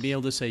 And to be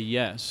able to say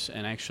yes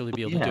and actually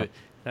be able to do it.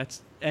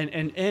 That's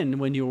and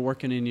when you were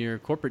working in your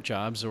corporate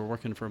jobs or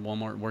working for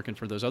Walmart, working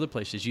for those other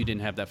places, you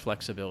didn't have that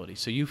flexibility.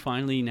 So you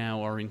finally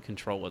now are in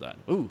control of that.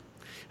 Ooh,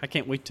 I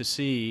can't wait to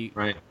see,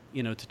 right.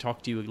 To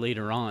talk to you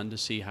later on to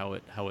see how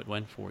it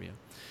went for you.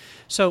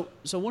 So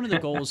one of the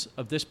goals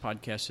of this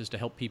podcast is to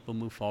help people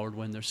move forward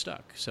when they're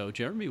stuck. So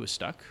Jeremy was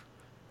stuck,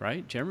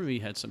 right? Jeremy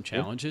had some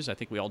challenges. I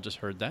think we all just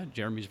heard that.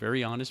 Jeremy's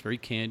very honest, very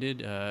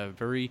candid,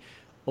 very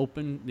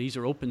open. These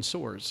are open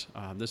sores.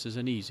 This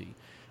isn't easy.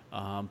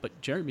 But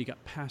Jeremy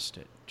got past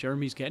it.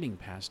 Jeremy's getting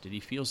past it.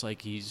 He feels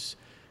like he's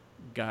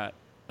got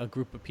a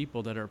group of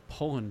people that are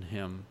pulling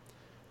him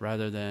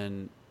rather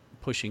than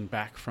pushing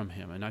back from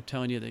him. And I'm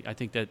telling you, that I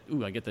think that,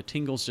 I get the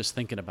tingles just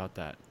thinking about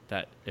that.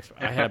 That if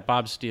I had a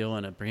Bob Steele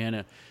and a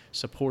Brianna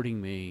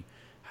supporting me,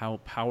 how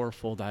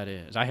powerful that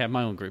is. I have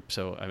my own group,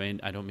 so I mean,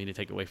 I don't mean to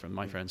take away from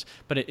my friends.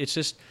 But it's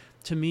just,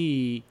 to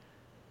me,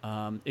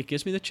 it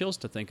gives me the chills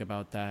to think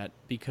about that,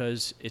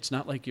 because it's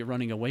not like you're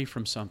running away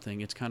from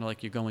something. It's kind of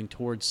like you're going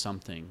towards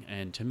something.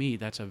 And to me,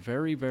 that's a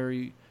very,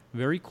 very,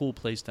 very cool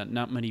place that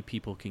not many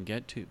people can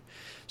get to.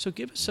 So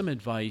give us some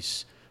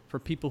advice for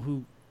people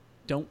who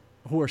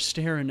are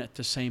staring at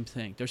the same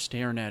thing. They're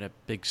staring at a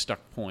big stuck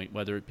point,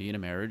 whether it be in a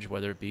marriage,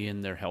 whether it be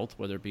in their health,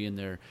 whether it be in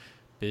their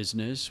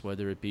business,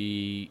 whether it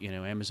be,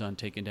 Amazon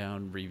taking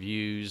down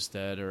reviews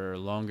that are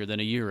longer than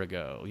a year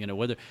ago,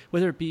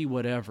 whether it be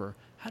whatever.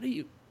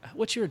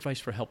 What's your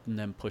advice for helping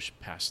them push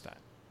past that?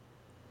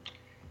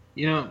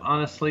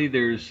 Honestly,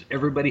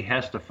 everybody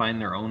has to find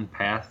their own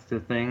path to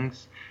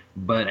things,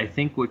 but I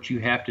think what you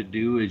have to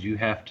do is you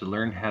have to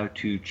learn how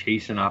to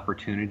chase an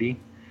opportunity.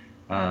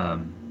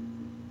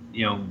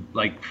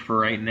 like for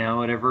right now,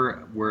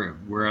 whatever,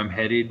 where I'm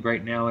headed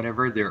right now,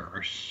 whatever, there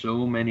are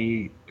so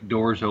many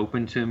doors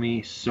open to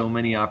me, so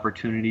many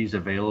opportunities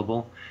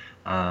available.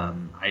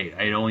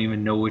 I don't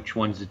even know which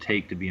ones to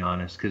take, to be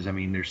honest, because I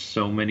mean, there's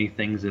so many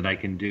things that I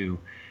can do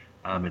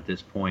at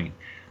this point.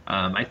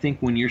 I think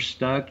when you're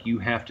stuck, you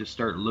have to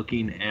start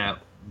looking at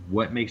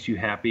what makes you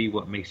happy,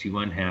 what makes you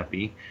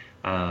unhappy.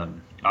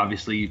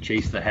 Obviously, you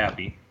chase the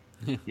happy.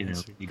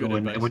 That's You good go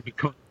in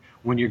advice.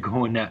 when you're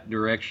going that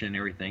direction and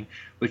everything.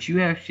 But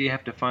you actually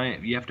have to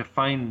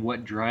find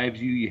what drives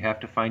you. You have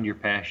to find your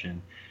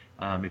passion.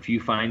 If you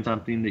find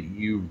something that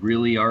you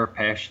really are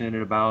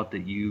passionate about,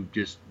 that you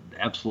just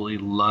absolutely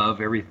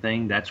love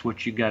everything, that's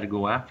what you got to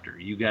go after.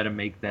 You got to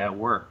make that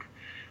work.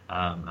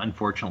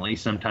 Unfortunately,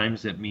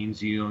 sometimes that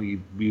means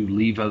you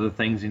leave other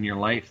things in your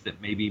life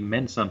that maybe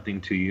meant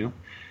something to you,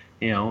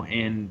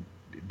 and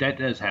that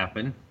does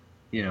happen.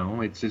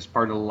 It's just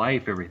part of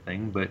life,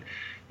 everything. But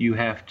you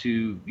have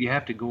to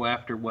go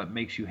after what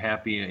makes you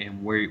happy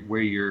and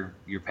where your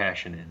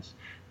passion is.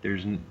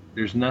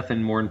 There's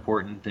nothing more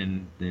important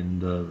than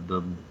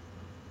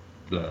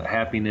the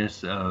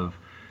happiness of,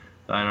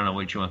 I don't know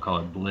what you want to call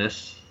it,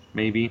 bliss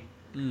maybe.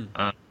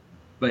 Mm.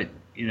 But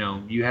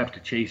you have to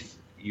chase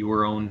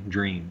your own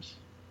dreams.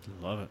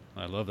 I love it.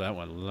 I love that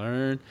one.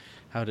 Learn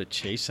how to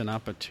chase an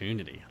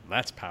opportunity.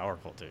 That's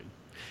powerful, dude.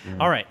 Yeah.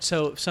 All right.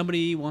 So if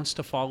somebody wants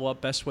to follow up,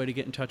 best way to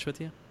get in touch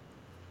with you?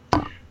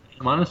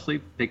 Honestly,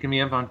 picking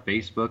me up on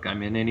Facebook.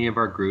 I'm in any of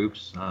our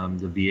groups,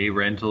 the VA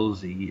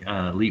rentals, the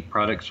elite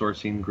product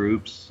sourcing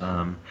groups.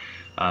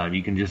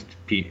 You can just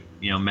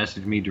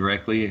message me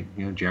directly.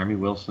 Jeremy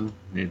Wilson.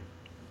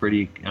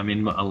 I'm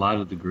in a lot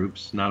of the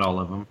groups, not all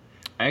of them.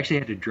 I actually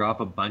had to drop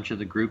a bunch of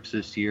the groups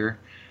this year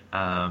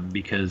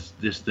because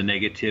just the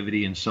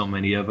negativity in so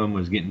many of them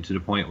was getting to the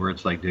point where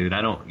it's like, dude,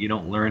 you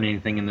don't learn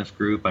anything in this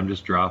group. I'm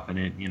just dropping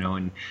it,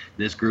 and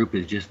this group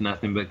is just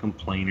nothing but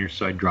complainers.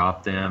 So I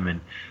dropped them,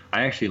 and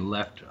I actually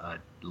left a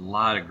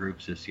lot of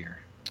groups this year.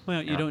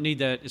 Well, you don't need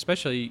that,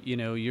 especially,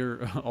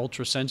 you're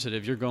ultra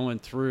sensitive. You're going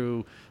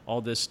through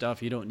all this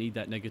stuff. You don't need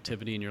that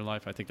negativity in your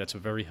life. I think that's a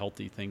very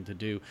healthy thing to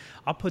do.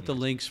 I'll put the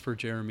links for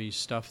Jeremy's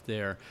stuff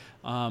there.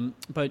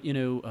 But,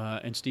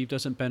 and Steve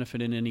doesn't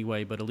benefit in any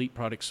way, but Elite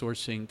Product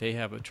Sourcing, they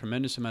have a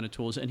tremendous amount of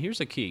tools. And here's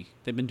the key.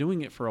 They've been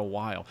doing it for a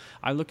while.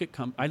 I look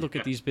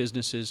at these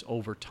businesses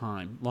over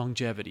time,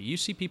 longevity. You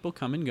see people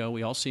come and go.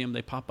 We all see them.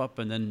 They pop up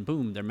and then,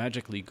 boom, they're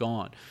magically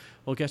gone.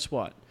 Well, guess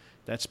what?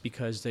 That's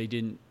because they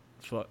didn't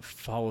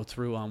follow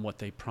through on what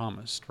they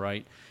promised,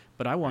 right?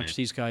 But I watch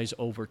these guys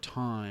over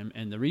time,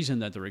 and the reason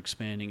that they're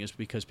expanding is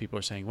because people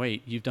are saying,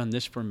 wait, you've done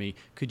this for me.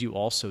 Could you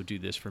also do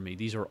this for me?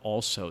 These are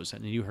alsos.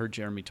 And you heard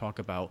Jeremy talk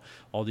about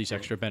all these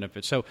extra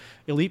benefits. So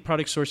Elite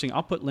Product Sourcing,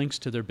 I'll put links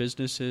to their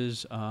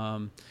businesses.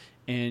 And,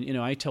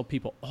 I tell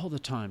people all the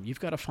time,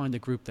 you've got to find the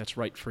group that's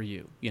right for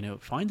you.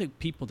 Find the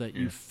people that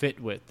you fit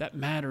with. That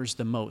matters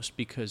the most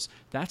because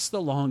that's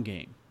the long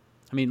game.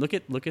 I mean, look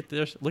at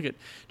this. Look at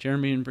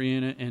Jeremy and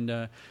Brianna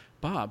and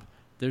Bob.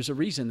 There's a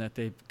reason that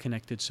they've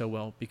connected so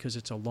well because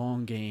it's a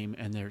long game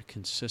and they're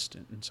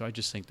consistent. And so I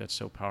just think that's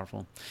so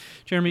powerful.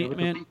 Jeremy,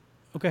 man,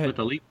 go ahead. With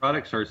Elite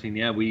Product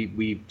Sourcing,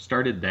 we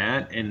started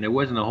that, and there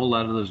wasn't a whole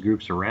lot of those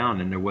groups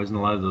around, and there wasn't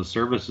a lot of those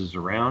services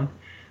around.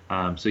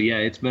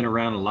 It's been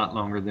around a lot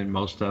longer than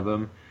most of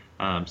them.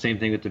 Same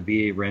thing with the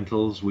VA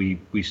rentals.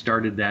 We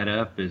started that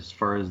up as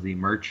far as the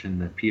merch and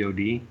the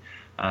POD.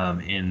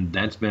 And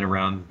that's been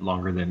around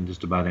longer than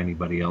just about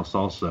anybody else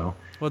also.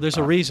 Well, there's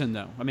a reason,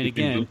 though. I mean,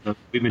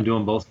 we've been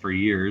doing both for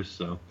years.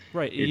 So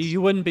right.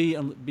 You wouldn't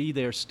be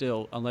there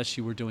still unless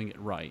you were doing it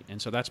right.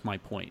 And so that's my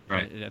point.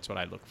 Right. That's what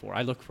I look for.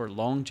 I look for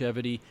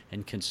longevity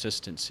and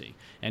consistency.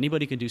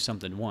 Anybody can do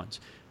something once.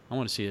 I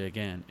want to see it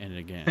again and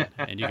again.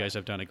 And you guys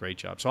have done a great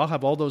job. So I'll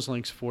have all those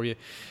links for you.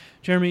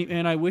 Jeremy,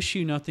 man, I wish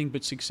you nothing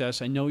but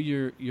success. I know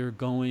you're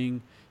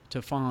going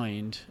to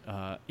find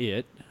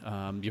it.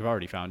 You've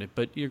already found it,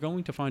 but you're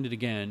going to find it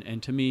again.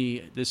 And to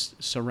me, this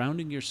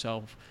surrounding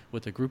yourself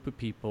with a group of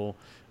people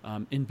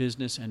in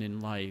business and in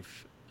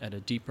life at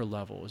a deeper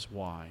level is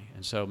why.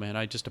 And so, man,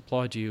 I just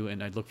applaud you,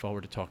 and I look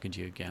forward to talking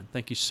to you again.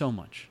 Thank you so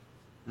much.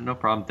 No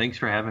problem. Thanks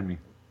for having me.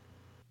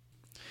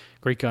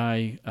 Great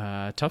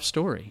guy. Tough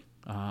story.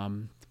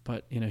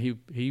 But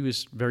he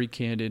was very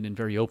candid and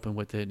very open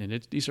with it,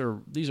 and these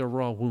are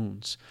raw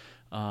wounds.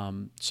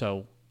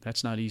 So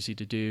that's not easy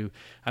to do.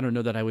 I don't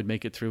know that I would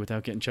make it through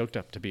without getting choked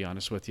up, to be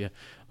honest with you.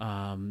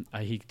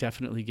 He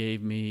definitely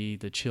gave me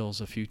the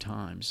chills a few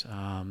times.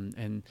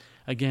 And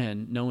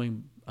again,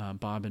 knowing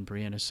Bob and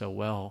Brianna so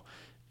well,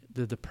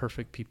 they're the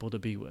perfect people to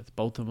be with.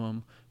 Both of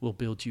them will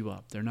build you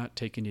up. They're not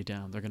taking you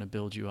down. They're going to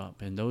build you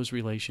up. And those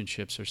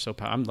relationships are so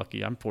powerful. I'm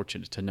lucky. I'm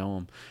fortunate to know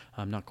him.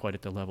 I'm not quite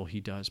at the level he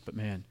does, but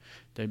man,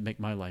 they make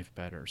my life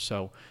better.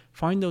 So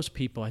find those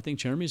people. I think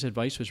Jeremy's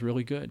advice was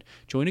really good.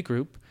 Join a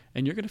group,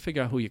 and you're going to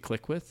figure out who you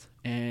click with.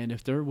 And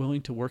if they're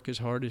willing to work as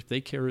hard, if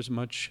they care as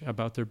much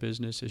about their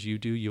business as you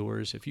do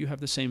yours, if you have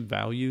the same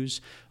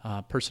values,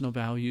 personal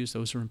values,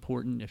 those are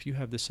important. If you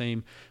have the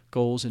same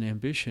goals and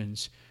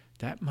ambitions,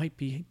 that might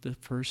be the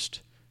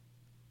first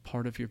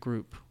part of your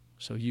group.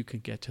 so you can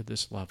get to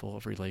this level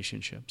of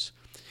relationships.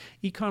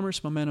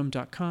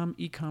 ecommercemomentum.com,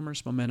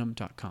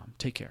 ecommercemomentum.com.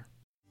 Take care.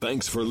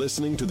 Thanks for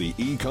listening to the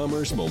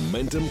E-commerce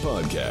Momentum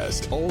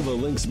Podcast. All the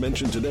links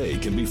mentioned today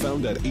can be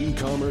found at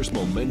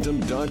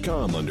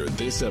ecommercemomentum.com under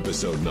this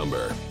episode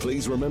number.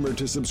 Please remember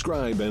to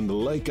subscribe and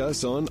like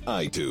us on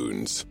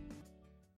iTunes.